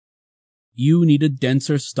 You need a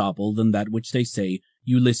denser stopple than that which they say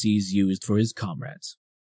Ulysses used for his comrades.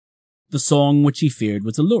 The song which he feared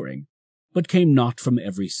was alluring, but came not from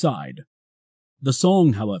every side. The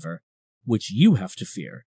song, however, which you have to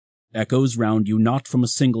fear, echoes round you not from a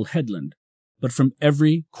single headland, but from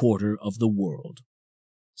every quarter of the world.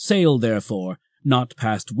 Sail, therefore, not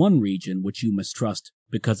past one region which you mistrust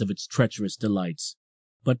because of its treacherous delights,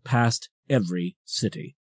 but past every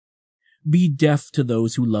city. Be deaf to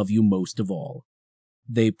those who love you most of all.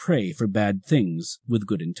 They pray for bad things with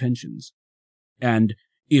good intentions. And,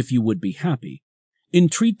 if you would be happy,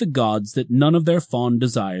 entreat the gods that none of their fond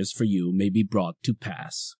desires for you may be brought to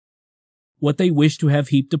pass. What they wish to have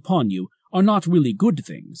heaped upon you are not really good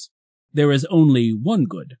things. There is only one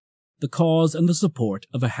good, the cause and the support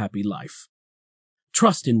of a happy life.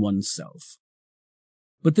 Trust in oneself.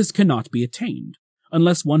 But this cannot be attained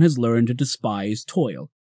unless one has learned to despise toil,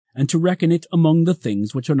 and to reckon it among the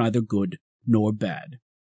things which are neither good nor bad.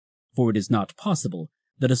 For it is not possible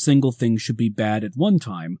that a single thing should be bad at one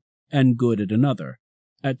time and good at another,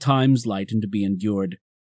 at times light and to be endured,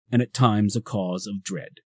 and at times a cause of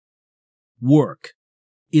dread. Work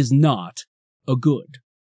is not a good.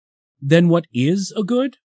 Then what is a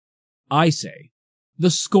good? I say, the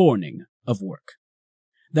scorning of work.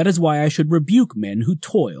 That is why I should rebuke men who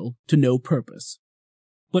toil to no purpose.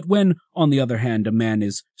 But when, on the other hand, a man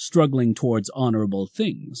is struggling towards honorable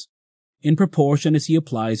things, in proportion as he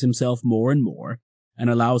applies himself more and more, and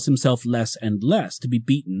allows himself less and less to be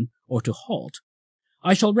beaten or to halt,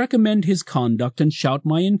 I shall recommend his conduct and shout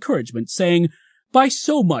my encouragement, saying, by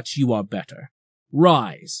so much you are better.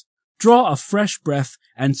 Rise, draw a fresh breath,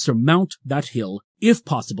 and surmount that hill, if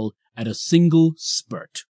possible, at a single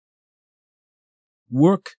spurt.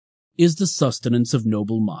 Work is the sustenance of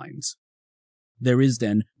noble minds. There is,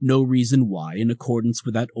 then, no reason why, in accordance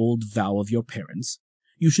with that old vow of your parents,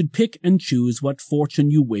 you should pick and choose what fortune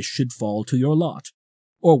you wish should fall to your lot,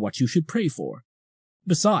 or what you should pray for.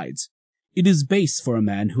 Besides, it is base for a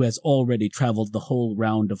man who has already traveled the whole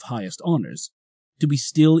round of highest honors, to be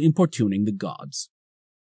still importuning the gods.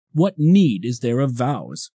 What need is there of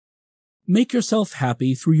vows? Make yourself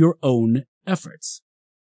happy through your own efforts.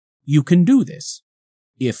 You can do this,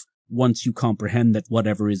 if once you comprehend that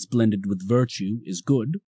whatever is blended with virtue is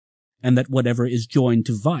good, and that whatever is joined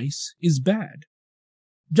to vice is bad.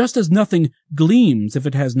 Just as nothing gleams if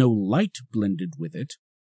it has no light blended with it,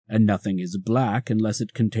 and nothing is black unless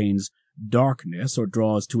it contains darkness or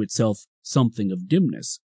draws to itself something of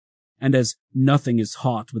dimness, and as nothing is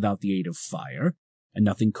hot without the aid of fire, and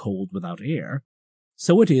nothing cold without air,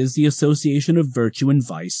 so it is the association of virtue and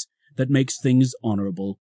vice that makes things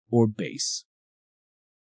honorable or base.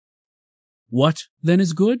 What, then,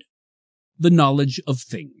 is good? The knowledge of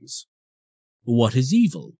things. What is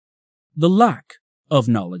evil? The lack of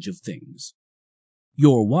knowledge of things.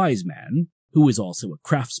 Your wise man, who is also a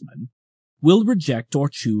craftsman, will reject or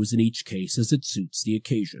choose in each case as it suits the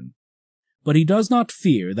occasion. But he does not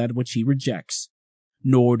fear that which he rejects,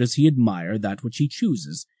 nor does he admire that which he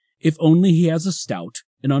chooses, if only he has a stout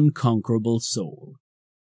and unconquerable soul.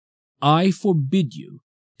 I forbid you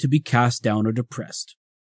to be cast down or depressed.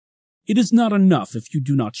 It is not enough if you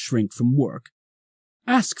do not shrink from work.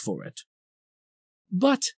 Ask for it.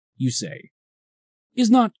 But, you say, is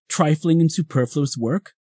not trifling and superfluous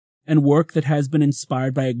work, and work that has been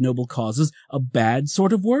inspired by ignoble causes, a bad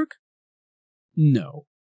sort of work? No.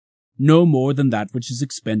 No more than that which is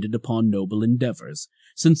expended upon noble endeavors,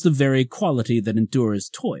 since the very quality that endures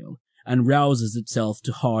toil, and rouses itself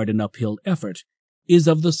to hard and uphill effort, is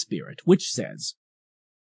of the spirit which says,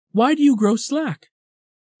 Why do you grow slack?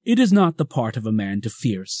 It is not the part of a man to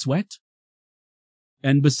fear sweat.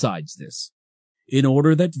 And besides this, in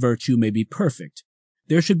order that virtue may be perfect,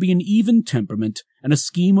 there should be an even temperament and a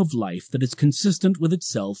scheme of life that is consistent with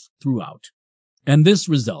itself throughout. And this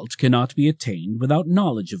result cannot be attained without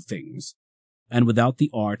knowledge of things, and without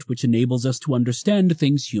the art which enables us to understand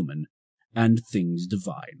things human and things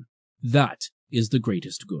divine. That is the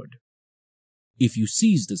greatest good. If you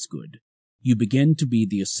seize this good, you begin to be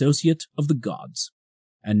the associate of the gods,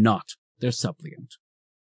 and not their suppliant.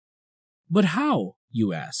 But how,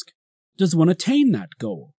 you ask, does one attain that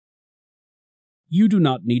goal? You do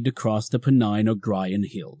not need to cross the Pennine or Graian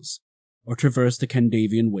hills, or traverse the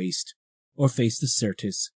Candavian waste, or face the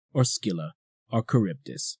Syrtis, or Scylla, or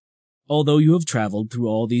Charybdis, although you have traveled through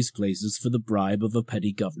all these places for the bribe of a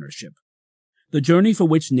petty governorship. The journey for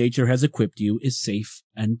which nature has equipped you is safe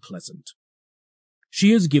and pleasant.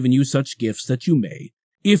 She has given you such gifts that you may,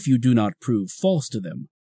 if you do not prove false to them,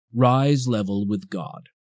 rise level with God.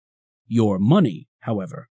 Your money,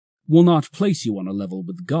 however, will not place you on a level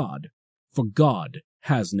with God, for God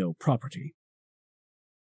has no property.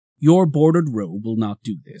 Your bordered robe will not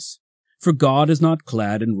do this, for God is not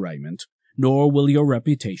clad in raiment, nor will your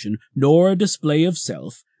reputation, nor a display of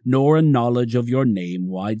self, nor a knowledge of your name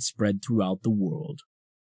widespread throughout the world.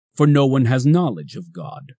 For no one has knowledge of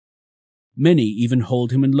God. Many even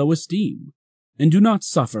hold him in low esteem, and do not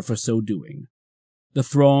suffer for so doing. The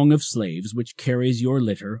throng of slaves which carries your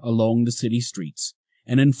litter along the city streets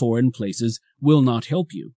and in foreign places will not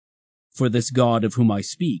help you, for this God of whom I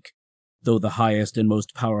speak, though the highest and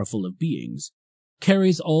most powerful of beings,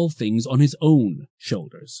 carries all things on his own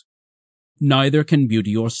shoulders. Neither can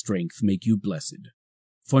beauty or strength make you blessed,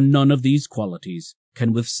 for none of these qualities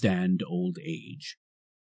can withstand old age.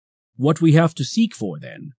 What we have to seek for,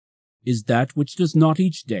 then, is that which does not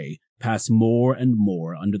each day pass more and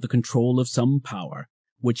more under the control of some power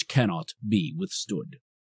which cannot be withstood.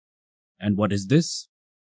 And what is this?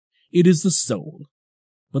 It is the soul,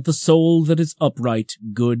 but the soul that is upright,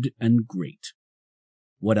 good, and great.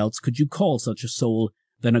 What else could you call such a soul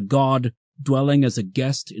than a god dwelling as a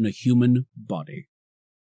guest in a human body?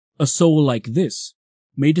 A soul like this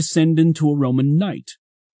may descend into a Roman knight,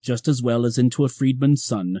 just as well as into a freedman's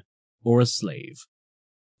son or a slave.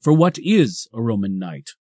 For what is a Roman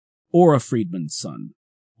knight, or a freedman's son,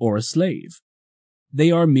 or a slave?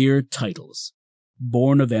 They are mere titles,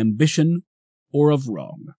 born of ambition or of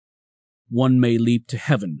wrong. One may leap to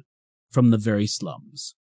heaven from the very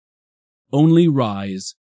slums. Only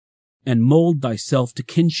rise and mold thyself to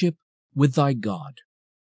kinship with thy God.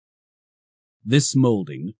 This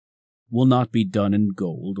molding will not be done in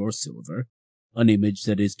gold or silver. An image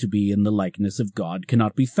that is to be in the likeness of God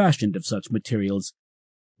cannot be fashioned of such materials.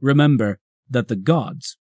 Remember that the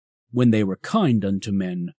gods, when they were kind unto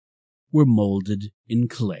men, were molded in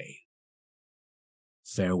clay.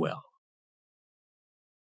 Farewell.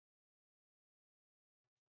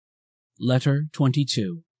 Letter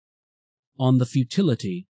 22. On the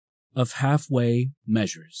futility of halfway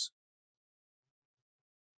measures.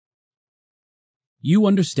 You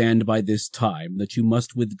understand by this time that you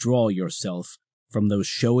must withdraw yourself from those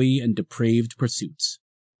showy and depraved pursuits,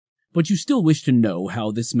 but you still wish to know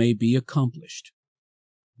how this may be accomplished.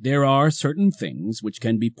 There are certain things which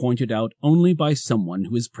can be pointed out only by someone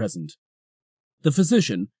who is present. The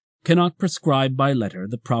physician cannot prescribe by letter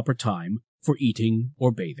the proper time for eating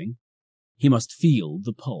or bathing. He must feel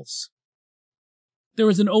the pulse. There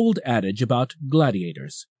is an old adage about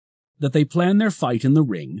gladiators, that they plan their fight in the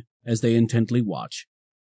ring as they intently watch.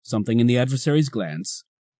 Something in the adversary's glance,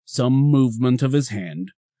 some movement of his hand,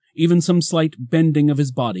 even some slight bending of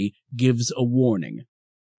his body gives a warning.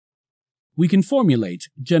 We can formulate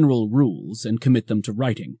general rules and commit them to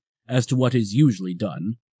writing as to what is usually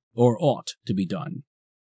done, or ought to be done.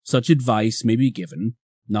 Such advice may be given,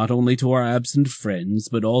 not only to our absent friends,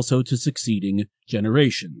 but also to succeeding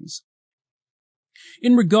generations.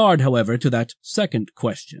 In regard, however, to that second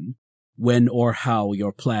question, when or how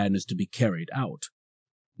your plan is to be carried out,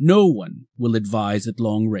 no one will advise at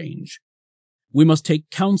long range. We must take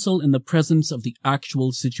counsel in the presence of the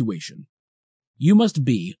actual situation. You must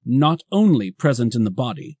be not only present in the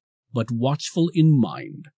body, but watchful in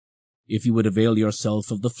mind, if you would avail yourself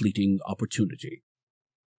of the fleeting opportunity.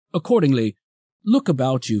 Accordingly, look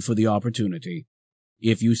about you for the opportunity.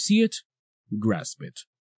 If you see it, grasp it,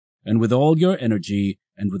 and with all your energy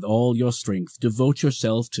and with all your strength devote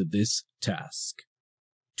yourself to this task,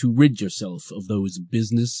 to rid yourself of those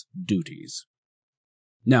business duties.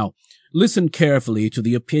 Now, listen carefully to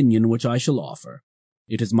the opinion which I shall offer.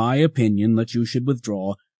 It is my opinion that you should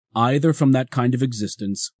withdraw either from that kind of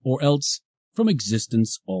existence or else from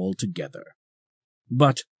existence altogether.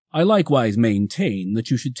 But I likewise maintain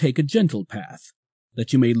that you should take a gentle path,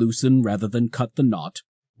 that you may loosen rather than cut the knot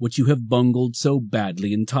which you have bungled so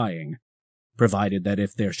badly in tying, provided that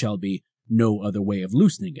if there shall be no other way of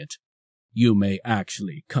loosening it, you may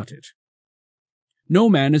actually cut it. No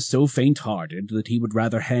man is so faint-hearted that he would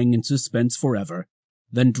rather hang in suspense forever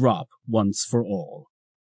than drop once for all.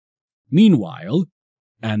 Meanwhile,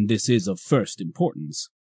 and this is of first importance,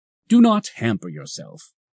 do not hamper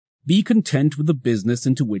yourself. Be content with the business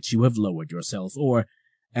into which you have lowered yourself, or,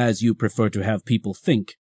 as you prefer to have people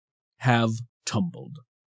think, have tumbled.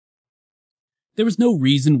 There is no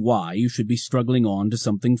reason why you should be struggling on to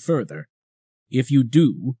something further. If you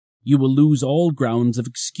do, you will lose all grounds of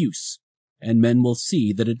excuse, and men will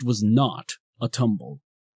see that it was not a tumble.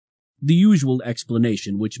 The usual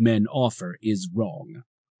explanation which men offer is wrong.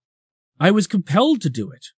 I was compelled to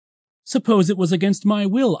do it. Suppose it was against my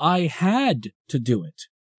will. I had to do it.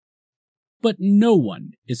 But no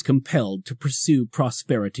one is compelled to pursue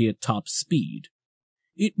prosperity at top speed.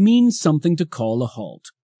 It means something to call a halt,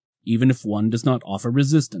 even if one does not offer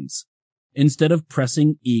resistance, instead of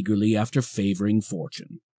pressing eagerly after favoring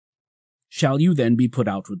fortune. Shall you then be put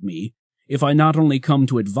out with me if I not only come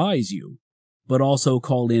to advise you, but also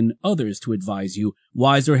call in others to advise you,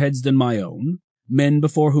 wiser heads than my own, men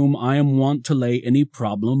before whom I am wont to lay any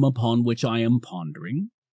problem upon which I am pondering?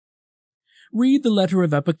 Read the letter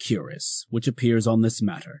of Epicurus, which appears on this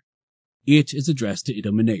matter. It is addressed to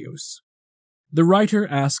Idomeneus. The writer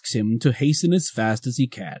asks him to hasten as fast as he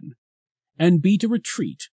can, and beat a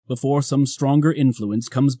retreat before some stronger influence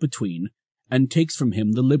comes between and takes from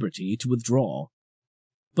him the liberty to withdraw.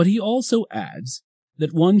 But he also adds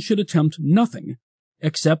that one should attempt nothing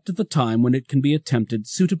except at the time when it can be attempted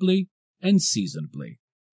suitably and seasonably.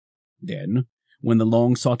 Then, when the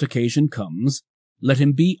long-sought occasion comes, let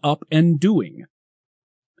him be up and doing.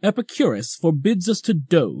 Epicurus forbids us to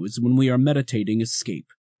doze when we are meditating escape.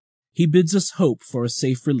 He bids us hope for a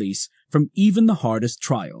safe release from even the hardest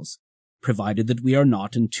trials, provided that we are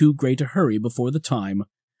not in too great a hurry before the time,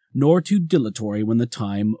 nor too dilatory when the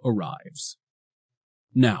time arrives.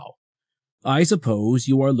 Now, I suppose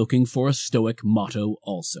you are looking for a Stoic motto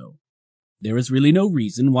also. There is really no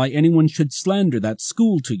reason why anyone should slander that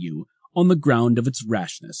school to you on the ground of its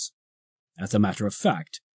rashness. As a matter of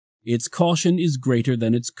fact, its caution is greater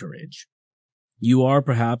than its courage. You are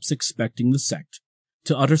perhaps expecting the sect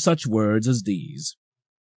to utter such words as these: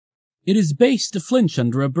 "It is base to flinch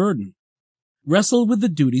under a burden. Wrestle with the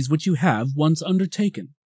duties which you have once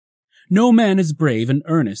undertaken. No man is brave and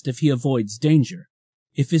earnest if he avoids danger,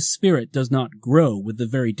 if his spirit does not grow with the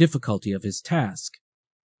very difficulty of his task."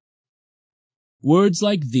 Words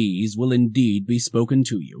like these will indeed be spoken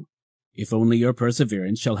to you, if only your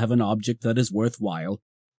perseverance shall have an object that is worth while,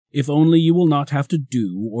 if only you will not have to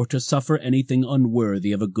do or to suffer anything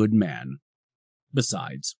unworthy of a good man.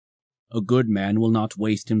 Besides, a good man will not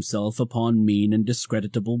waste himself upon mean and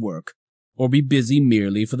discreditable work, or be busy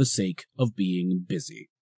merely for the sake of being busy.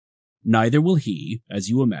 Neither will he, as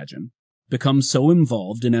you imagine, become so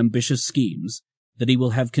involved in ambitious schemes that he will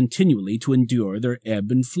have continually to endure their ebb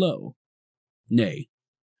and flow. Nay,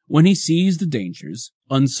 when he sees the dangers,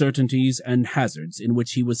 uncertainties, and hazards in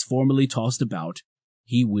which he was formerly tossed about,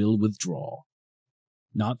 he will withdraw,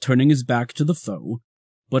 not turning his back to the foe,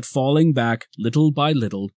 but falling back little by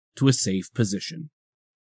little to a safe position.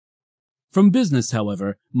 From business,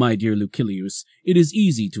 however, my dear Lucilius, it is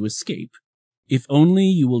easy to escape, if only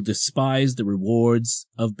you will despise the rewards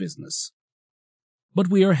of business. But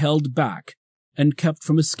we are held back and kept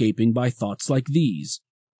from escaping by thoughts like these.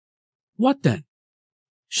 What then?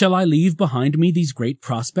 Shall I leave behind me these great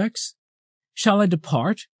prospects? Shall I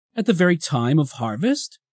depart at the very time of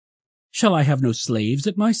harvest? Shall I have no slaves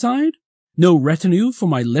at my side? No retinue for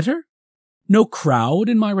my litter? No crowd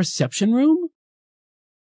in my reception room?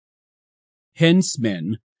 Hence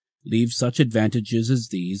men leave such advantages as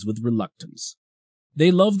these with reluctance.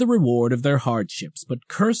 They love the reward of their hardships, but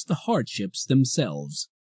curse the hardships themselves.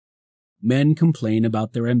 Men complain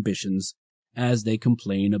about their ambitions as they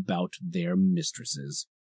complain about their mistresses.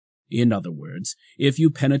 In other words, if you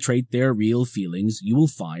penetrate their real feelings, you will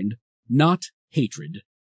find not hatred,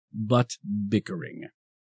 but bickering.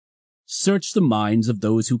 Search the minds of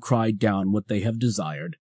those who cry down what they have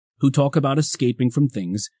desired, who talk about escaping from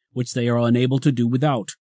things which they are unable to do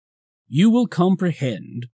without. You will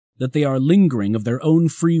comprehend that they are lingering of their own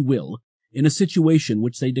free will in a situation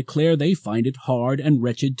which they declare they find it hard and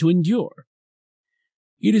wretched to endure.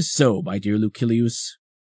 It is so, my dear Lucilius.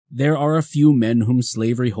 There are a few men whom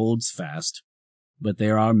slavery holds fast, but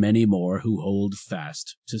there are many more who hold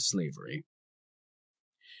fast to slavery.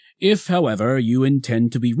 If, however, you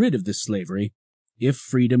intend to be rid of this slavery, if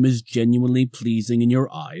freedom is genuinely pleasing in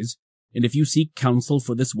your eyes, and if you seek counsel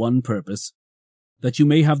for this one purpose, that you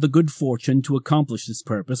may have the good fortune to accomplish this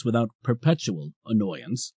purpose without perpetual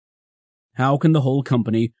annoyance, how can the whole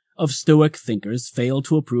company of Stoic thinkers fail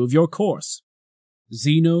to approve your course?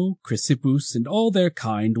 Zeno, Chrysippus, and all their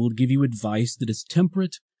kind will give you advice that is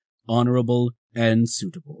temperate, honorable, and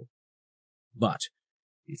suitable. But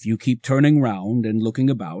if you keep turning round and looking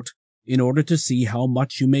about, in order to see how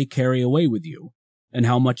much you may carry away with you, and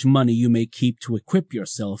how much money you may keep to equip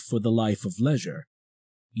yourself for the life of leisure,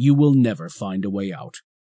 you will never find a way out.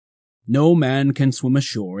 No man can swim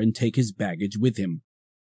ashore and take his baggage with him.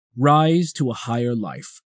 Rise to a higher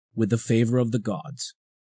life, with the favor of the gods.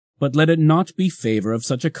 But let it not be favor of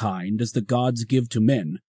such a kind as the gods give to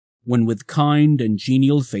men, when with kind and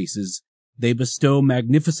genial faces they bestow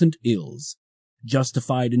magnificent ills,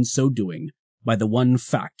 justified in so doing by the one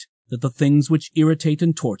fact that the things which irritate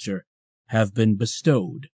and torture have been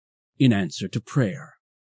bestowed in answer to prayer.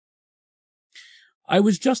 I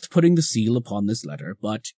was just putting the seal upon this letter,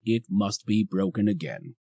 but it must be broken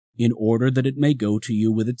again, in order that it may go to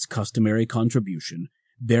you with its customary contribution,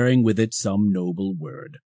 bearing with it some noble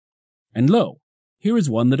word. And lo, here is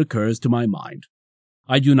one that occurs to my mind.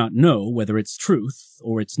 I do not know whether its truth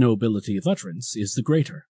or its nobility of utterance is the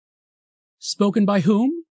greater. Spoken by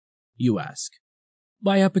whom? You ask.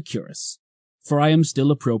 By Epicurus, for I am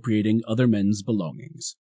still appropriating other men's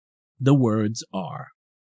belongings. The words are: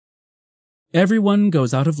 everyone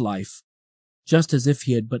goes out of life just as if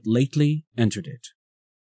he had but lately entered it.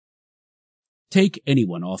 Take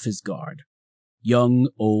anyone off his guard, young,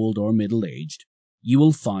 old, or middle-aged, you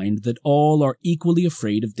will find that all are equally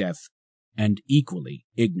afraid of death and equally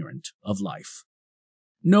ignorant of life.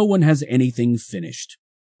 No one has anything finished,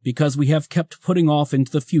 because we have kept putting off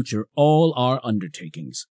into the future all our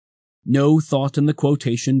undertakings. No thought in the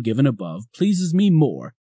quotation given above pleases me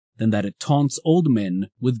more than that it taunts old men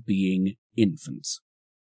with being infants.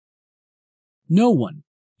 No one,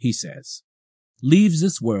 he says, leaves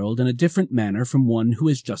this world in a different manner from one who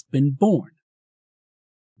has just been born.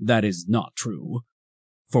 That is not true,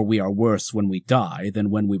 for we are worse when we die than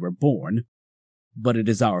when we were born, but it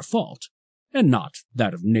is our fault, and not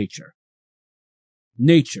that of nature.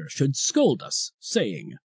 Nature should scold us,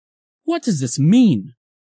 saying, "What does this mean?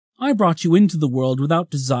 I brought you into the world without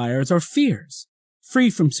desires or fears, free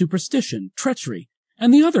from superstition, treachery,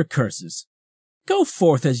 and the other curses. Go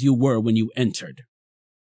forth as you were when you entered."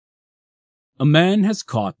 A man has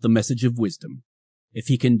caught the message of wisdom, if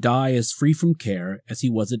he can die as free from care as he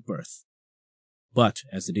was at birth. But,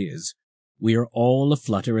 as it is, we are all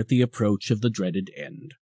aflutter at the approach of the dreaded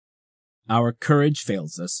end. Our courage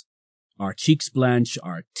fails us, our cheeks blanch,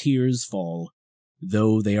 our tears fall,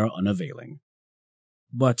 though they are unavailing.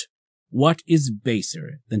 But what is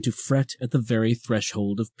baser than to fret at the very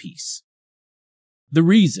threshold of peace? The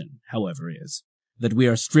reason, however, is that we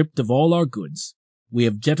are stripped of all our goods, we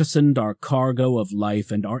have jettisoned our cargo of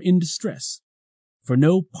life and are in distress, for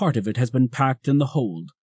no part of it has been packed in the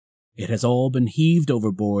hold. It has all been heaved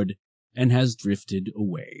overboard and has drifted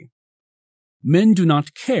away. Men do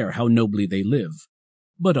not care how nobly they live,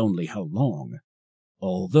 but only how long,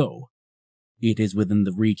 although it is within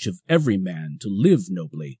the reach of every man to live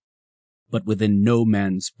nobly, but within no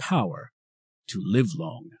man's power to live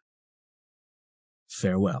long.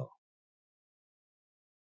 Farewell.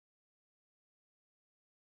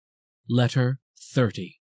 Letter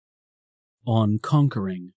 30. On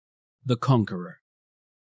Conquering the Conqueror.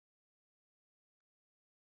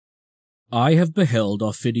 I have beheld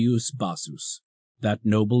Aufidius Bassus, that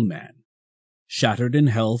noble man, shattered in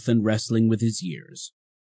health and wrestling with his years.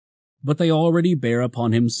 But they already bear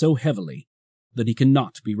upon him so heavily that he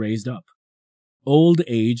cannot be raised up. Old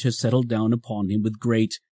age has settled down upon him with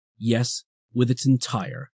great, yes, with its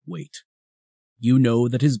entire weight. You know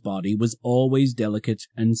that his body was always delicate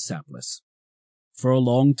and sapless. For a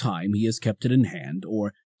long time he has kept it in hand,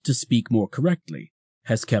 or, to speak more correctly,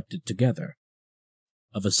 has kept it together.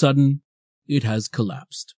 Of a sudden, it has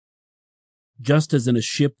collapsed. Just as in a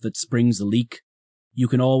ship that springs a leak, you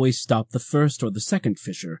can always stop the first or the second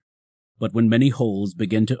fissure, but when many holes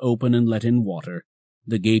begin to open and let in water,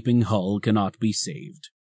 the gaping hull cannot be saved.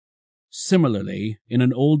 Similarly, in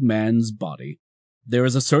an old man's body, there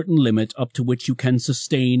is a certain limit up to which you can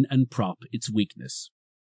sustain and prop its weakness.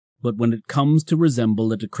 But when it comes to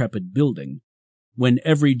resemble a decrepit building, when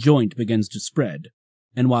every joint begins to spread,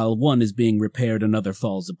 and while one is being repaired another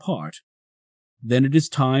falls apart, then it is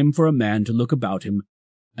time for a man to look about him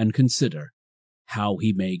and consider how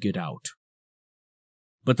he may get out.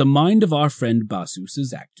 But the mind of our friend Bassus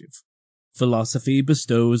is active. Philosophy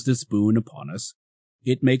bestows this boon upon us.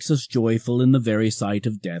 It makes us joyful in the very sight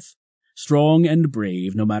of death, strong and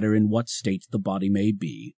brave no matter in what state the body may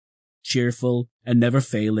be, cheerful and never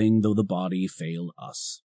failing though the body fail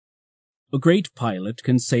us. A great pilot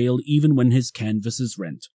can sail even when his canvas is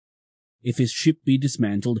rent. If his ship be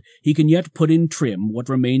dismantled, he can yet put in trim what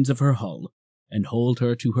remains of her hull and hold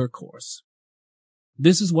her to her course.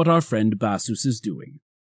 This is what our friend Bassus is doing,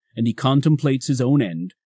 and he contemplates his own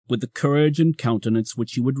end with the courage and countenance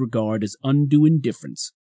which you would regard as undue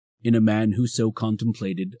indifference in a man who so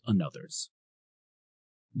contemplated another's.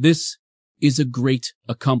 This is a great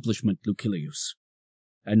accomplishment, Lucilius,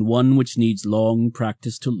 and one which needs long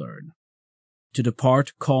practice to learn, to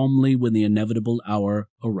depart calmly when the inevitable hour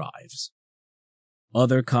arrives.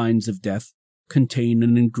 Other kinds of death contain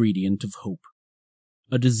an ingredient of hope.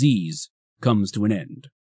 A disease comes to an end.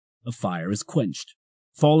 A fire is quenched.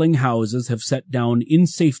 Falling houses have set down in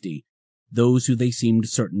safety those who they seemed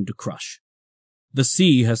certain to crush. The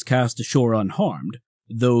sea has cast ashore unharmed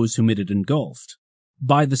those whom it had engulfed,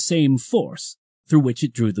 by the same force through which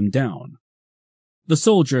it drew them down. The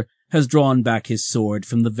soldier has drawn back his sword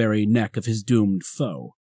from the very neck of his doomed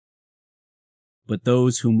foe. But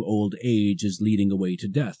those whom old age is leading away to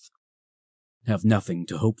death have nothing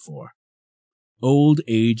to hope for. Old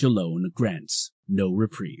age alone grants no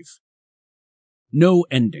reprieve. No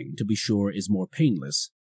ending, to be sure, is more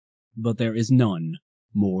painless, but there is none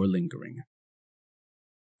more lingering.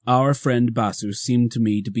 Our friend Bassus seemed to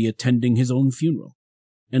me to be attending his own funeral,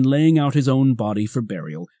 and laying out his own body for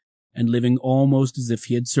burial, and living almost as if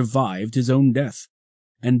he had survived his own death,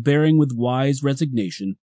 and bearing with wise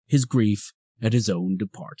resignation his grief at his own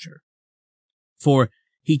departure. For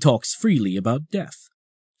he talks freely about death,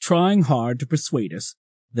 trying hard to persuade us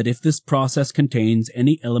that if this process contains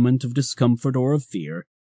any element of discomfort or of fear,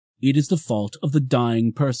 it is the fault of the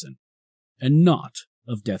dying person, and not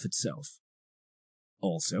of death itself.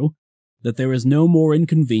 Also, that there is no more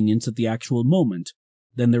inconvenience at the actual moment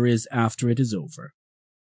than there is after it is over.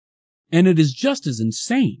 And it is just as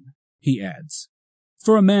insane, he adds,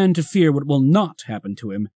 for a man to fear what will not happen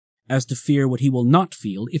to him as to fear what he will not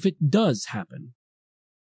feel if it does happen.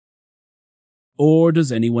 Or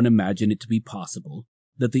does anyone imagine it to be possible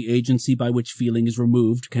that the agency by which feeling is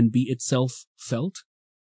removed can be itself felt?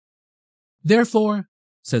 Therefore,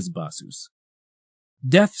 says Bassus,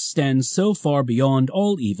 death stands so far beyond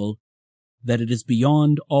all evil that it is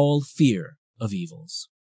beyond all fear of evils.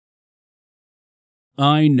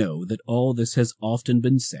 I know that all this has often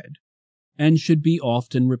been said, and should be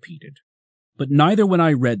often repeated, but neither when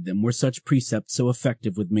I read them were such precepts so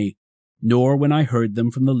effective with me, nor when I heard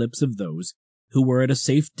them from the lips of those who were at a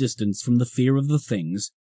safe distance from the fear of the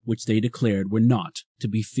things which they declared were not to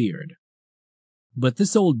be feared. But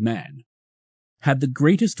this old man had the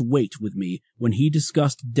greatest weight with me when he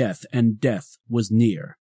discussed death, and death was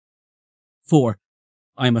near. For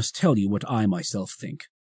I must tell you what I myself think.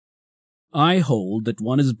 I hold that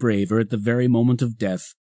one is braver at the very moment of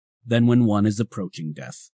death than when one is approaching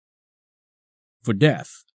death. For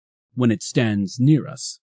death, when it stands near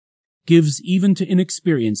us, gives even to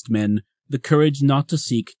inexperienced men the courage not to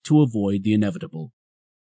seek to avoid the inevitable.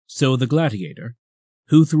 So the gladiator,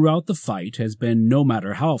 who throughout the fight has been no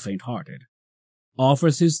matter how faint-hearted,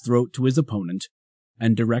 offers his throat to his opponent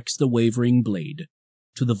and directs the wavering blade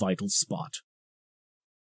to the vital spot.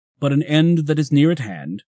 But an end that is near at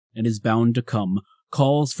hand and is bound to come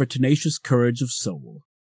calls for tenacious courage of soul.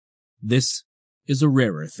 This is a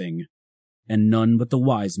rarer thing, and none but the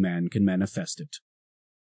wise man can manifest it.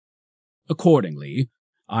 Accordingly,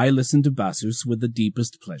 I listened to Bassus with the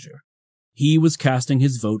deepest pleasure. He was casting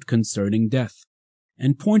his vote concerning death,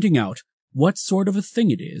 and pointing out what sort of a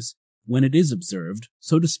thing it is when it is observed,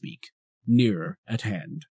 so to speak, nearer at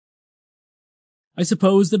hand. I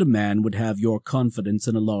suppose that a man would have your confidence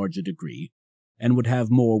in a larger degree, and would have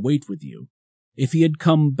more weight with you, if he had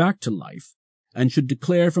come back to life, and should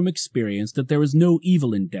declare from experience that there is no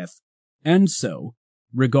evil in death, and so,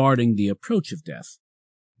 regarding the approach of death,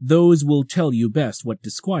 those will tell you best what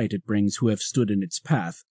disquiet it brings who have stood in its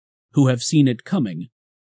path, who have seen it coming,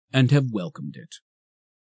 and have welcomed it.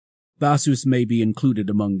 Bassus may be included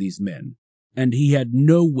among these men, and he had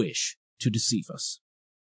no wish to deceive us.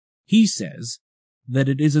 He says that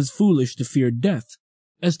it is as foolish to fear death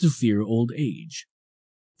as to fear old age,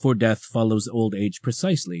 for death follows old age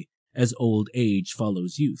precisely as old age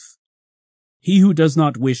follows youth. He who does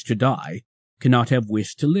not wish to die cannot have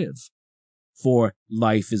wished to live, for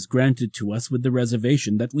life is granted to us with the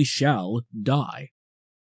reservation that we shall die.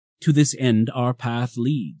 To this end our path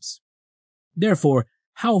leads. Therefore,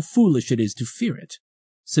 how foolish it is to fear it,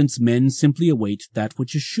 since men simply await that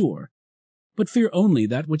which is sure, but fear only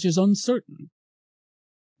that which is uncertain.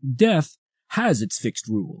 Death has its fixed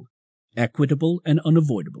rule, equitable and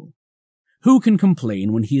unavoidable. Who can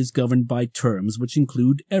complain when he is governed by terms which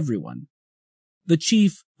include everyone? The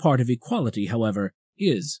chief part of equality, however,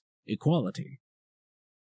 is equality.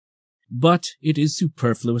 But it is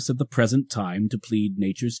superfluous at the present time to plead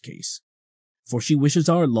nature's case, for she wishes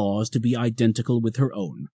our laws to be identical with her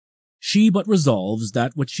own. She but resolves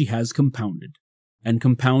that which she has compounded, and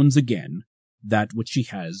compounds again that which she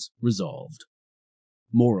has resolved.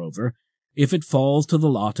 Moreover, if it falls to the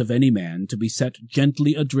lot of any man to be set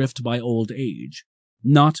gently adrift by old age,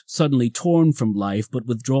 not suddenly torn from life, but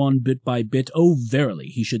withdrawn bit by bit, oh, verily,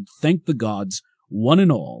 he should thank the gods, one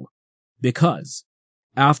and all, because,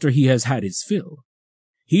 after he has had his fill,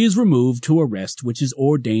 he is removed to a rest which is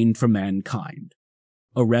ordained for mankind,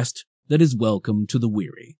 a rest that is welcome to the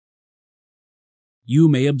weary. You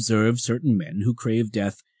may observe certain men who crave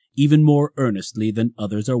death even more earnestly than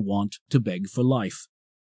others are wont to beg for life.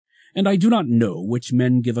 And I do not know which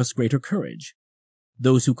men give us greater courage,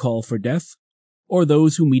 those who call for death, or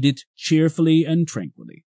those who meet it cheerfully and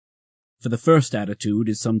tranquilly. For the first attitude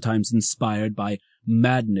is sometimes inspired by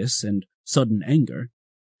madness and sudden anger.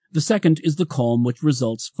 The second is the calm which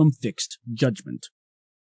results from fixed judgment.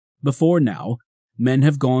 Before now, men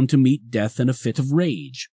have gone to meet death in a fit of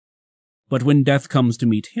rage. But when death comes to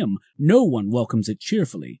meet him, no one welcomes it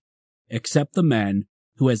cheerfully, except the man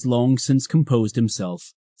who has long since composed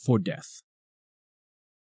himself for death.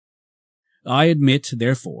 I admit,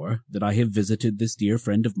 therefore, that I have visited this dear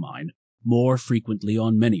friend of mine more frequently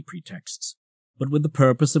on many pretexts, but with the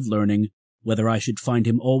purpose of learning whether I should find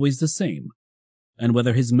him always the same, and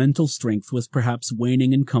whether his mental strength was perhaps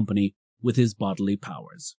waning in company with his bodily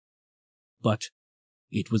powers. But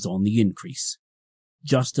it was on the increase,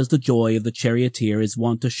 just as the joy of the charioteer is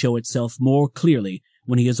wont to show itself more clearly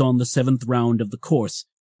when he is on the 7th round of the course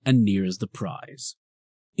and nears the prize.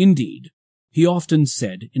 Indeed, he often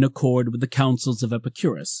said, in accord with the counsels of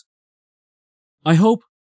Epicurus, "I hope,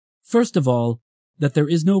 first of all, that there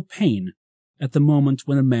is no pain at the moment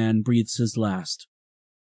when a man breathes his last.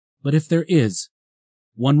 But if there is,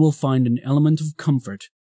 one will find an element of comfort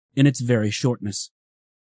in its very shortness.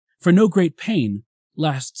 For no great pain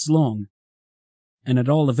lasts long, and at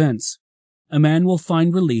all events, a man will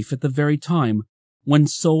find relief at the very time when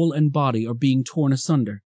soul and body are being torn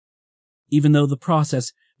asunder, even though the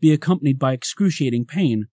process be accompanied by excruciating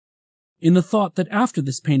pain, in the thought that after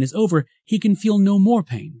this pain is over, he can feel no more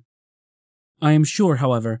pain. I am sure,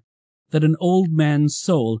 however, that an old man's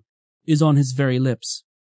soul is on his very lips,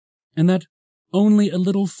 and that only a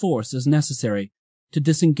little force is necessary to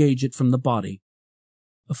disengage it from the body.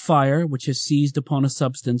 A fire which has seized upon a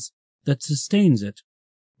substance that sustains it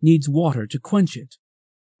needs water to quench it,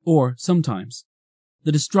 or, sometimes,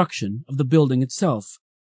 the destruction of the building itself.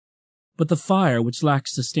 But the fire which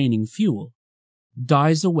lacks sustaining fuel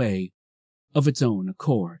dies away of its own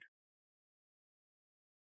accord."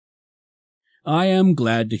 I am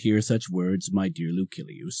glad to hear such words, my dear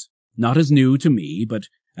Lucilius, not as new to me, but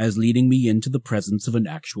as leading me into the presence of an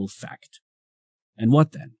actual fact. And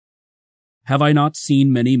what then? Have I not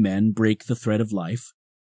seen many men break the thread of life?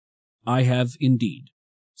 I have indeed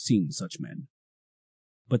seen such men.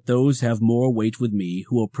 But those have more weight with me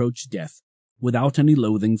who approach death without any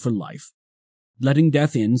loathing for life, letting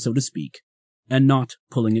death in, so to speak, and not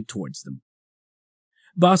pulling it towards them.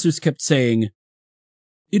 Bassus kept saying,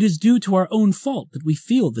 "It is due to our own fault that we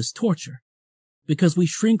feel this torture, because we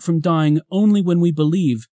shrink from dying only when we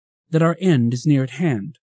believe that our end is near at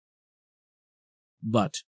hand."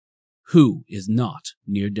 But who is not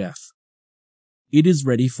near death? It is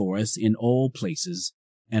ready for us in all places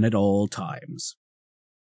and at all times.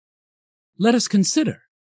 "Let us consider,"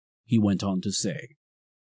 he went on to say,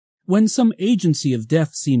 "when some agency of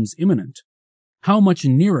death seems imminent, how much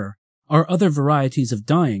nearer are other varieties of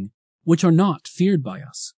dying which are not feared by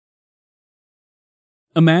us.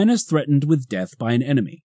 A man is threatened with death by an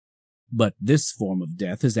enemy, but this form of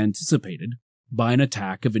death is anticipated by an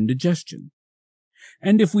attack of indigestion.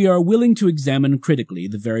 And if we are willing to examine critically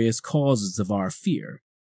the various causes of our fear,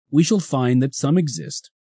 we shall find that some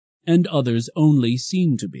exist, and others only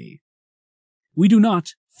seem to be. We do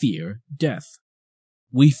not fear death.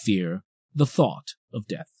 We fear the thought of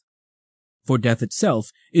death. For death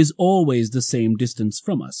itself is always the same distance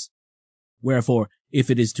from us. Wherefore, if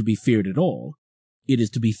it is to be feared at all, it is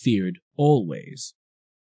to be feared always.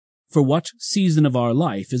 For what season of our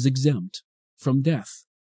life is exempt from death?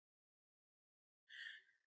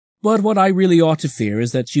 But what I really ought to fear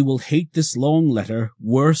is that she will hate this long letter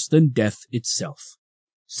worse than death itself.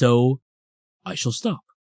 So I shall stop.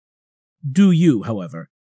 Do you, however,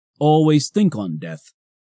 always think on death,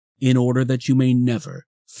 in order that you may never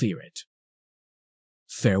fear it.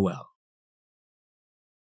 Farewell.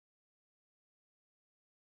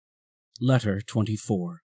 Letter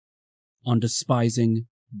 24. On despising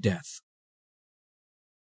death.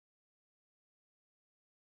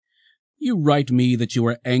 You write me that you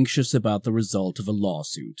are anxious about the result of a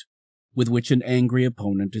lawsuit, with which an angry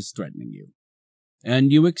opponent is threatening you,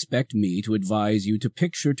 and you expect me to advise you to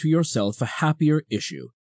picture to yourself a happier issue,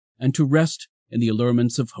 and to rest in the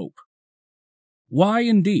allurements of hope. Why,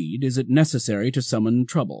 indeed, is it necessary to summon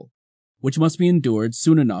trouble, which must be endured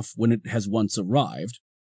soon enough when it has once arrived,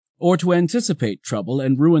 or to anticipate trouble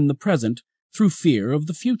and ruin the present through fear of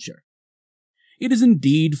the future? It is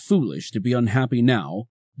indeed foolish to be unhappy now,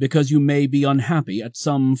 because you may be unhappy at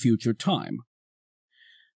some future time.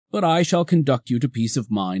 But I shall conduct you to peace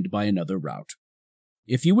of mind by another route.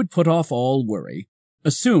 If you would put off all worry,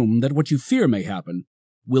 assume that what you fear may happen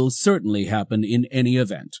will certainly happen in any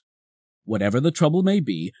event. Whatever the trouble may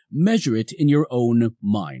be, measure it in your own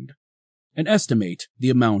mind, and estimate the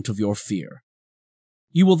amount of your fear.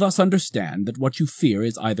 You will thus understand that what you fear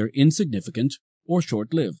is either insignificant or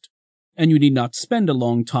short-lived, and you need not spend a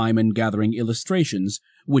long time in gathering illustrations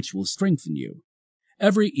which will strengthen you.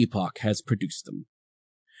 Every epoch has produced them.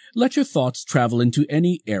 Let your thoughts travel into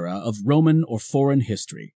any era of Roman or foreign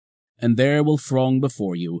history, and there will throng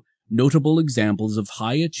before you notable examples of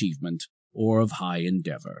high achievement or of high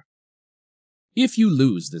endeavor. If you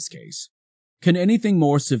lose this case, can anything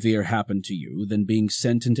more severe happen to you than being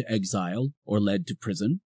sent into exile or led to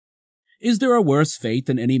prison? Is there a worse fate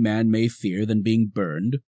than any man may fear than being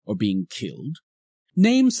burned or being killed?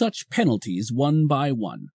 Name such penalties one by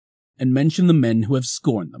one, and mention the men who have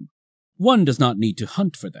scorned them. One does not need to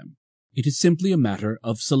hunt for them. It is simply a matter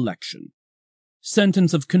of selection.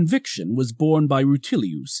 Sentence of conviction was borne by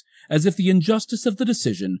Rutilius, as if the injustice of the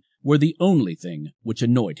decision were the only thing which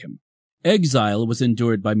annoyed him. Exile was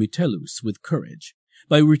endured by Metellus with courage,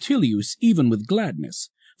 by Rutilius even with gladness,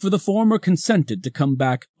 for the former consented to come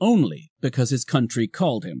back only because his country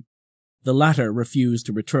called him. The latter refused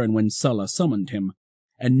to return when Sulla summoned him,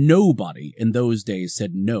 and nobody in those days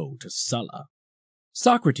said no to Sulla.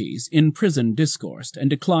 Socrates in prison discoursed and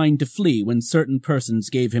declined to flee when certain persons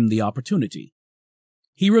gave him the opportunity.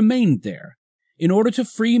 He remained there in order to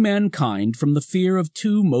free mankind from the fear of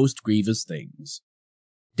two most grievous things,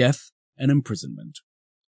 death and imprisonment.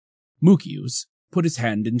 Mucius put his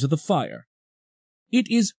hand into the fire. It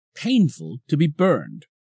is painful to be burned,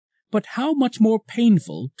 but how much more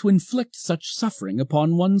painful to inflict such suffering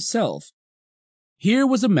upon oneself? Here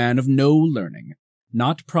was a man of no learning,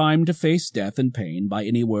 not primed to face death and pain by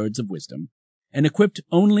any words of wisdom, and equipped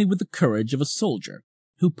only with the courage of a soldier,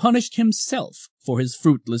 who punished himself for his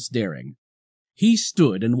fruitless daring. He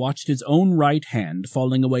stood and watched his own right hand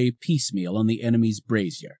falling away piecemeal on the enemy's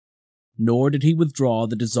brazier, nor did he withdraw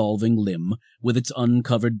the dissolving limb with its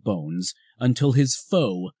uncovered bones until his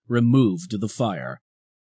foe removed the fire.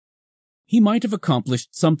 He might have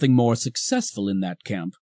accomplished something more successful in that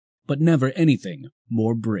camp, but never anything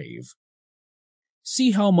more brave.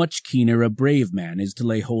 See how much keener a brave man is to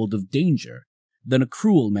lay hold of danger than a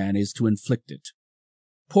cruel man is to inflict it.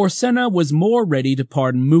 Porsenna was more ready to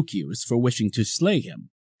pardon Mucius for wishing to slay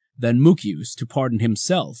him than Mucius to pardon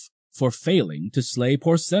himself for failing to slay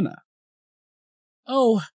Porsenna.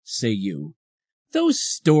 Oh, say you, those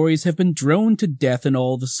stories have been droned to death in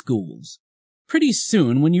all the schools. Pretty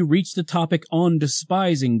soon, when you reach the topic on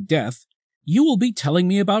despising death, you will be telling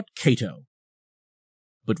me about Cato.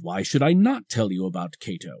 But why should I not tell you about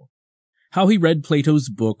Cato? How he read Plato's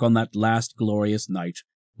book on that last glorious night,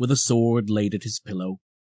 with a sword laid at his pillow.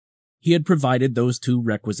 He had provided those two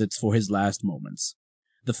requisites for his last moments.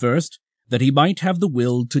 The first, that he might have the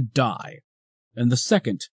will to die, and the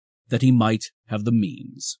second, that he might have the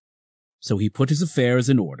means. So he put his affairs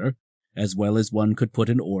in order, as well as one could put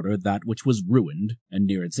in order that which was ruined and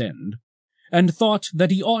near its end, and thought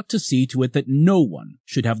that he ought to see to it that no one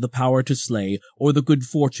should have the power to slay or the good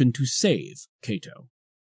fortune to save Cato.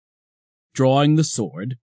 Drawing the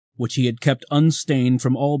sword, which he had kept unstained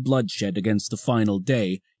from all bloodshed against the final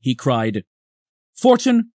day, he cried,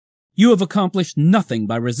 "Fortune, you have accomplished nothing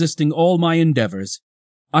by resisting all my endeavors.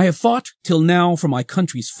 I have fought till now for my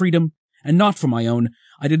country's freedom, and not for my own.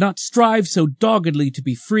 I did not strive so doggedly to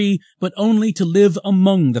be free, but only to live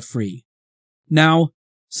among the free. Now,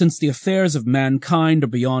 since the affairs of mankind are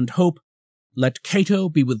beyond hope, let Cato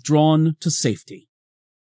be withdrawn to safety."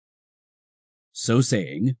 So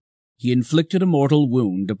saying, he inflicted a mortal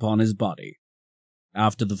wound upon his body.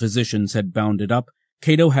 After the physicians had bound it up,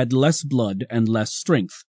 Cato had less blood and less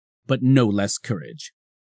strength, but no less courage.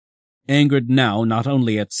 Angered now not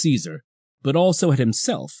only at Caesar, but also at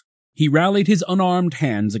himself, he rallied his unarmed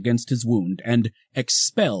hands against his wound, and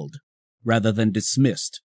expelled, rather than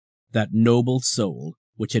dismissed, that noble soul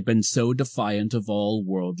which had been so defiant of all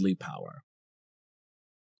worldly power.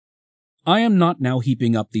 I am not now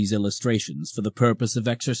heaping up these illustrations for the purpose of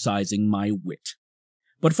exercising my wit,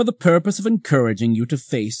 but for the purpose of encouraging you to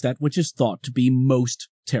face that which is thought to be most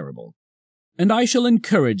terrible. And I shall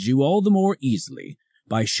encourage you all the more easily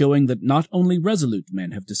by showing that not only resolute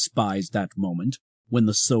men have despised that moment when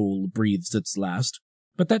the soul breathes its last,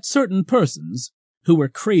 but that certain persons, who were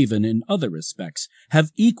craven in other respects,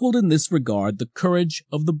 have equaled in this regard the courage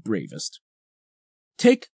of the bravest.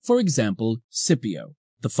 Take, for example, Scipio,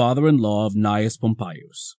 the father-in-law of Gnaeus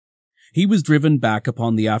Pompeius. He was driven back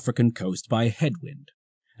upon the African coast by a headwind,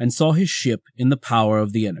 and saw his ship in the power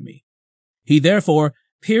of the enemy. He therefore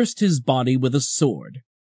pierced his body with a sword,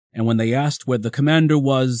 and when they asked where the commander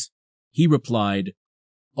was, he replied,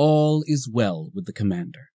 "All is well with the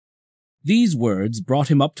commander." These words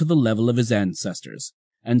brought him up to the level of his ancestors,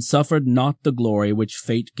 and suffered not the glory which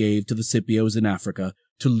fate gave to the Scipios in Africa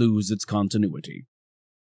to lose its continuity.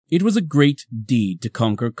 It was a great deed to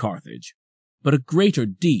conquer Carthage, but a greater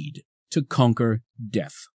deed to conquer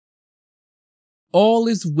death. All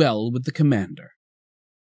is well with the commander.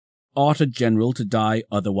 Ought a general to die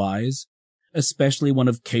otherwise, especially one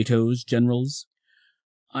of Cato's generals?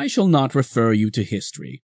 I shall not refer you to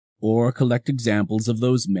history, or collect examples of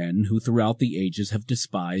those men who throughout the ages have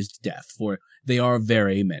despised death, for they are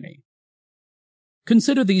very many.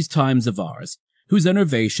 Consider these times of ours, whose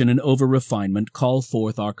enervation and over-refinement call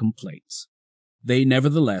forth our complaints. They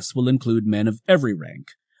nevertheless will include men of every rank,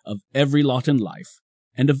 of every lot in life,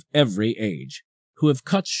 and of every age, who have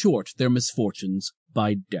cut short their misfortunes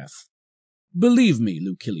by death. Believe me,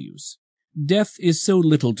 Lucilius, death is so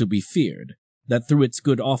little to be feared, that through its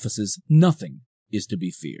good offices nothing is to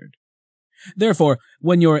be feared. Therefore,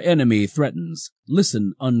 when your enemy threatens,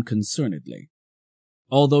 listen unconcernedly.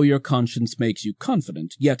 Although your conscience makes you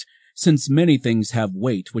confident, yet, since many things have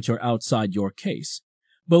weight which are outside your case,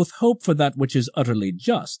 both hope for that which is utterly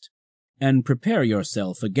just, and prepare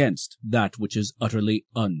yourself against that which is utterly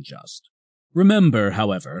unjust. Remember,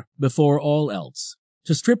 however, before all else,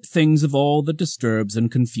 to strip things of all that disturbs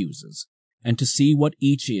and confuses, and to see what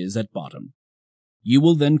each is at bottom. You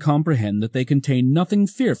will then comprehend that they contain nothing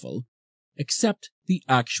fearful except the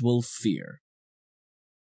actual fear.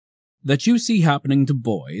 That you see happening to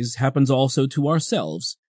boys happens also to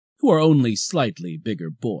ourselves, who are only slightly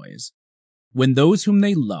bigger boys. When those whom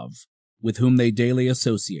they love, with whom they daily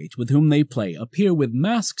associate, with whom they play, appear with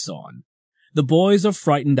masks on, the boys are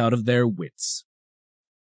frightened out of their wits.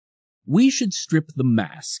 We should strip the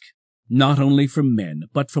mask, not only from men,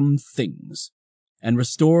 but from things, and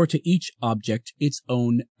restore to each object its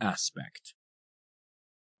own aspect.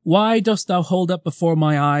 Why dost thou hold up before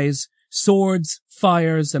my eyes swords,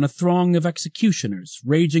 fires, and a throng of executioners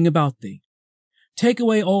raging about thee? Take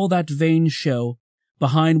away all that vain show,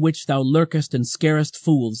 behind which thou lurkest and scarest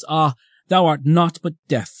fools. Ah, thou art naught but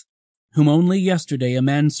death, whom only yesterday a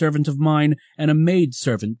manservant of mine and a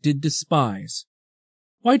maidservant did despise.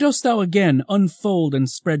 Why dost thou again unfold and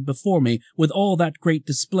spread before me with all that great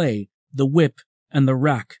display, the whip and the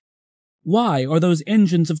rack? Why are those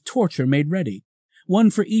engines of torture made ready,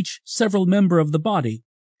 one for each several member of the body,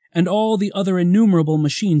 and all the other innumerable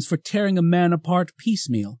machines for tearing a man apart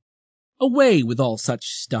piecemeal? Away with all such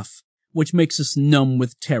stuff, which makes us numb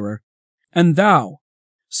with terror. And thou,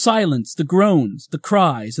 silence the groans, the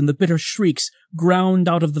cries, and the bitter shrieks ground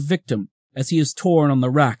out of the victim as he is torn on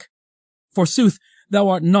the rack. Forsooth, thou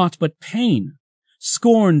art naught but pain,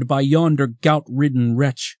 scorned by yonder gout-ridden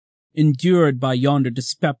wretch, endured by yonder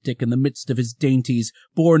dyspeptic in the midst of his dainties,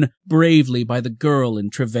 borne bravely by the girl in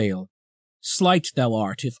travail. Slight thou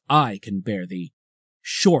art if I can bear thee,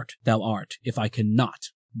 short thou art if I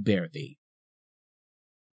cannot bear thee.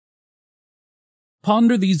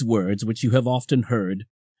 Ponder these words which you have often heard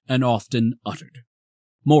and often uttered.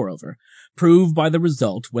 Moreover, prove by the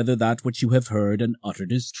result whether that which you have heard and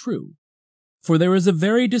uttered is true. For there is a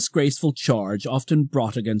very disgraceful charge often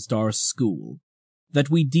brought against our school, that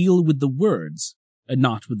we deal with the words and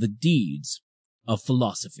not with the deeds of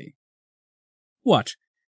philosophy. What,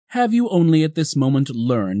 have you only at this moment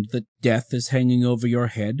learned that death is hanging over your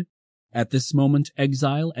head? At this moment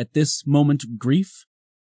exile? At this moment grief?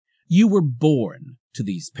 You were born to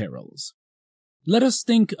these perils. Let us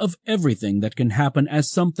think of everything that can happen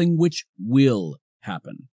as something which will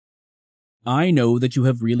happen. I know that you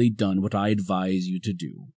have really done what I advise you to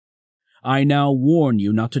do. I now warn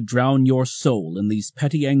you not to drown your soul in these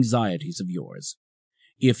petty anxieties of yours.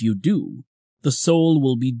 If you do, the soul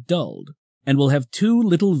will be dulled, and will have too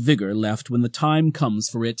little vigor left when the time comes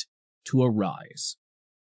for it to arise.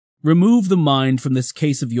 Remove the mind from this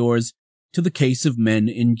case of yours to the case of men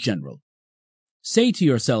in general. Say to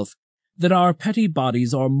yourself that our petty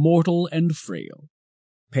bodies are mortal and frail.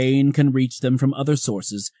 Pain can reach them from other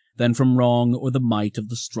sources than from wrong or the might of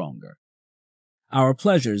the stronger. Our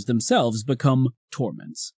pleasures themselves become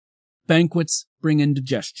torments. Banquets bring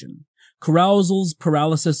indigestion. Carousals,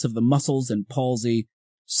 paralysis of the muscles and palsy.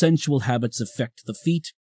 Sensual habits affect the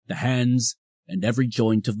feet, the hands, and every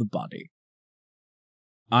joint of the body.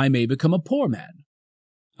 I may become a poor man.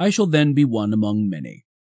 I shall then be one among many.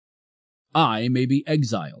 I may be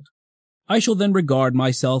exiled. I shall then regard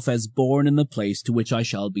myself as born in the place to which I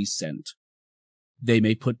shall be sent. They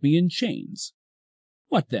may put me in chains.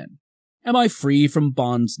 What then? Am I free from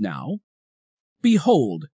bonds now?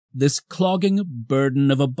 Behold this clogging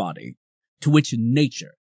burden of a body, to which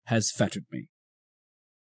nature has fettered me.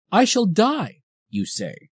 I shall die, you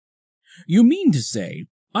say. You mean to say,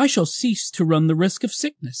 I shall cease to run the risk of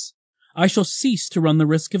sickness. I shall cease to run the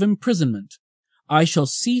risk of imprisonment. I shall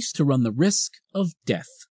cease to run the risk of death.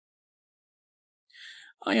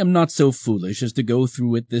 I am not so foolish as to go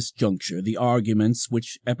through at this juncture the arguments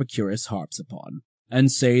which Epicurus harps upon,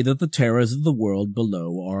 and say that the terrors of the world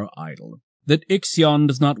below are idle, that Ixion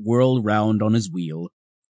does not whirl round on his wheel,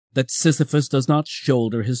 that Sisyphus does not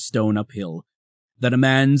shoulder his stone uphill, that a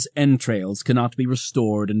man's entrails cannot be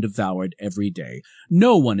restored and devoured every day.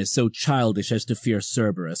 No one is so childish as to fear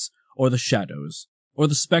Cerberus, or the shadows, or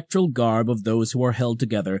the spectral garb of those who are held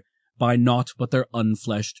together by naught but their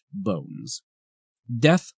unfleshed bones.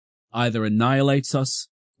 Death either annihilates us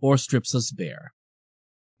or strips us bare.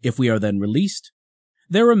 If we are then released,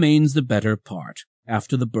 there remains the better part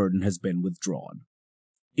after the burden has been withdrawn.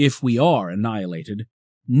 If we are annihilated,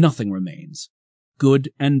 nothing remains.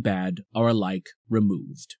 Good and bad are alike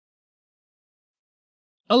removed.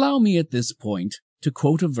 Allow me at this point to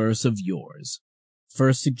quote a verse of yours,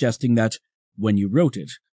 first suggesting that, when you wrote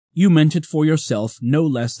it, you meant it for yourself no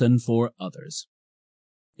less than for others.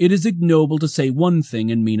 It is ignoble to say one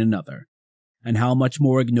thing and mean another, and how much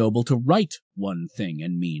more ignoble to write one thing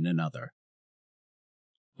and mean another.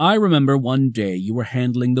 I remember one day you were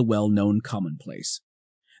handling the well-known commonplace,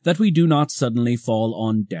 that we do not suddenly fall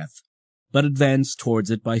on death, but advance towards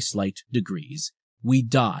it by slight degrees. We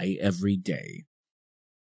die every day.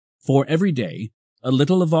 For every day, a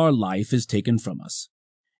little of our life is taken from us.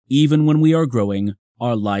 Even when we are growing,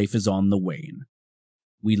 our life is on the wane.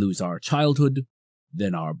 We lose our childhood,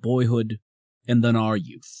 then our boyhood, and then our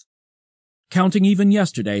youth. Counting even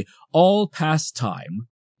yesterday, all past time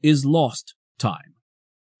is lost time.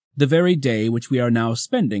 The very day which we are now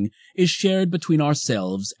spending is shared between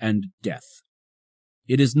ourselves and death.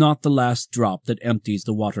 It is not the last drop that empties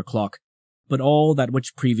the water clock, but all that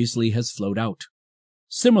which previously has flowed out.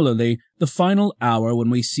 Similarly, the final hour when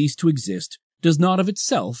we cease to exist does not of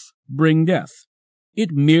itself bring death.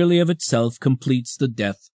 It merely of itself completes the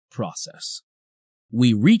death process.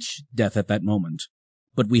 We reach death at that moment,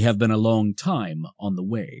 but we have been a long time on the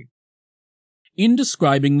way. In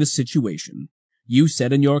describing the situation, you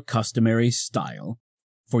said in your customary style,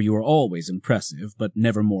 for you are always impressive, but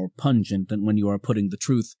never more pungent than when you are putting the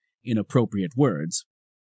truth in appropriate words,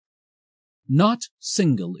 "Not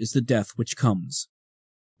single is the death which comes.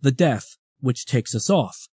 The death which takes us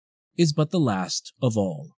off is but the last of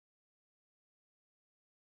all."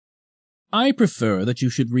 I prefer that you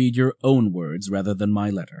should read your own words rather than my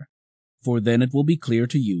letter, for then it will be clear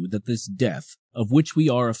to you that this death, of which we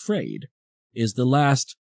are afraid, is the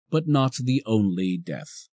last but not the only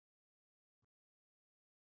death.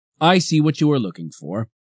 I see what you are looking for.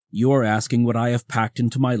 You are asking what I have packed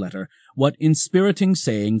into my letter, what inspiriting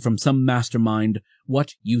saying from some mastermind,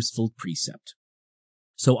 what useful precept.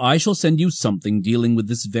 So I shall send you something dealing with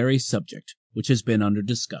this very subject, which has been under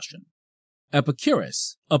discussion.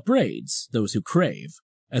 Epicurus upbraids those who crave,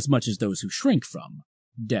 as much as those who shrink from,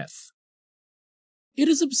 death. It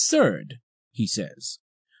is absurd, he says,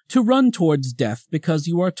 to run towards death because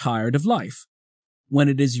you are tired of life, when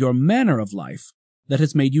it is your manner of life that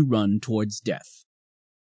has made you run towards death.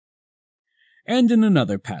 And in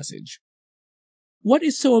another passage, what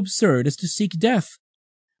is so absurd as to seek death,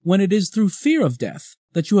 when it is through fear of death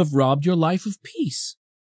that you have robbed your life of peace?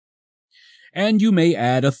 And you may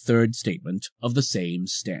add a third statement of the same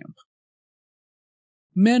stamp.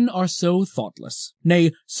 Men are so thoughtless,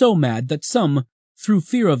 nay, so mad, that some, through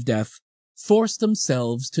fear of death, force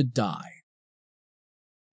themselves to die.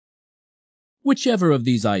 Whichever of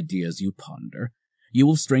these ideas you ponder, you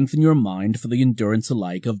will strengthen your mind for the endurance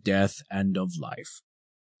alike of death and of life.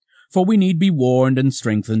 For we need be warned and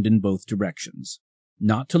strengthened in both directions,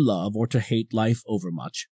 not to love or to hate life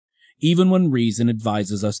overmuch. Even when reason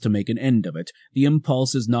advises us to make an end of it, the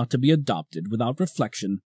impulse is not to be adopted without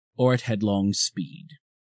reflection or at headlong speed.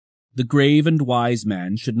 The grave and wise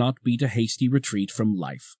man should not beat a hasty retreat from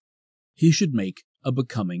life. He should make a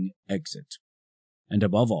becoming exit. And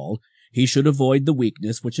above all, he should avoid the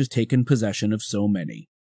weakness which has taken possession of so many,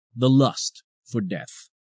 the lust for death.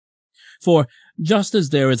 For just as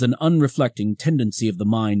there is an unreflecting tendency of the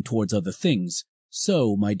mind towards other things,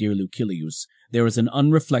 so, my dear Lucilius, there is an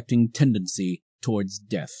unreflecting tendency towards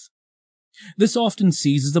death. This often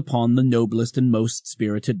seizes upon the noblest and most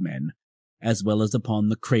spirited men, as well as upon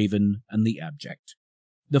the craven and the abject.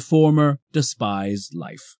 The former despise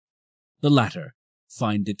life. The latter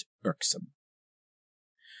find it irksome.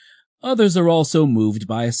 Others are also moved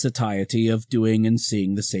by a satiety of doing and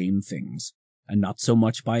seeing the same things, and not so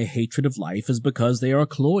much by a hatred of life as because they are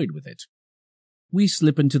cloyed with it. We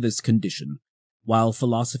slip into this condition, while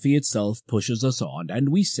philosophy itself pushes us on, and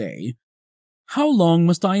we say, "How long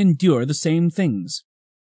must I endure the same things?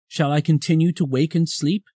 Shall I continue to wake and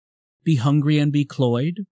sleep, be hungry and be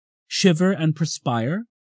cloyed, shiver and perspire?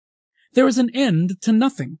 There is an end to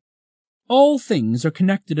nothing. All things are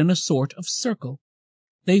connected in a sort of circle.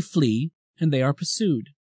 They flee, and they are pursued.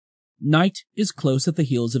 Night is close at the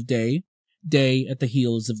heels of day, day at the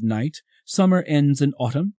heels of night. Summer ends in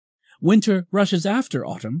autumn, winter rushes after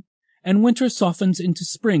autumn, and winter softens into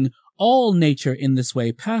spring. All nature in this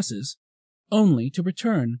way passes, only to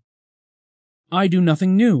return. I do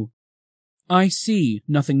nothing new. I see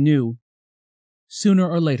nothing new. Sooner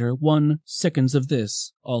or later one sickens of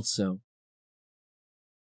this also."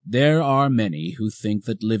 There are many who think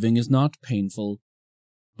that living is not painful,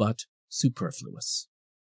 but superfluous.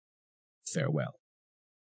 Farewell.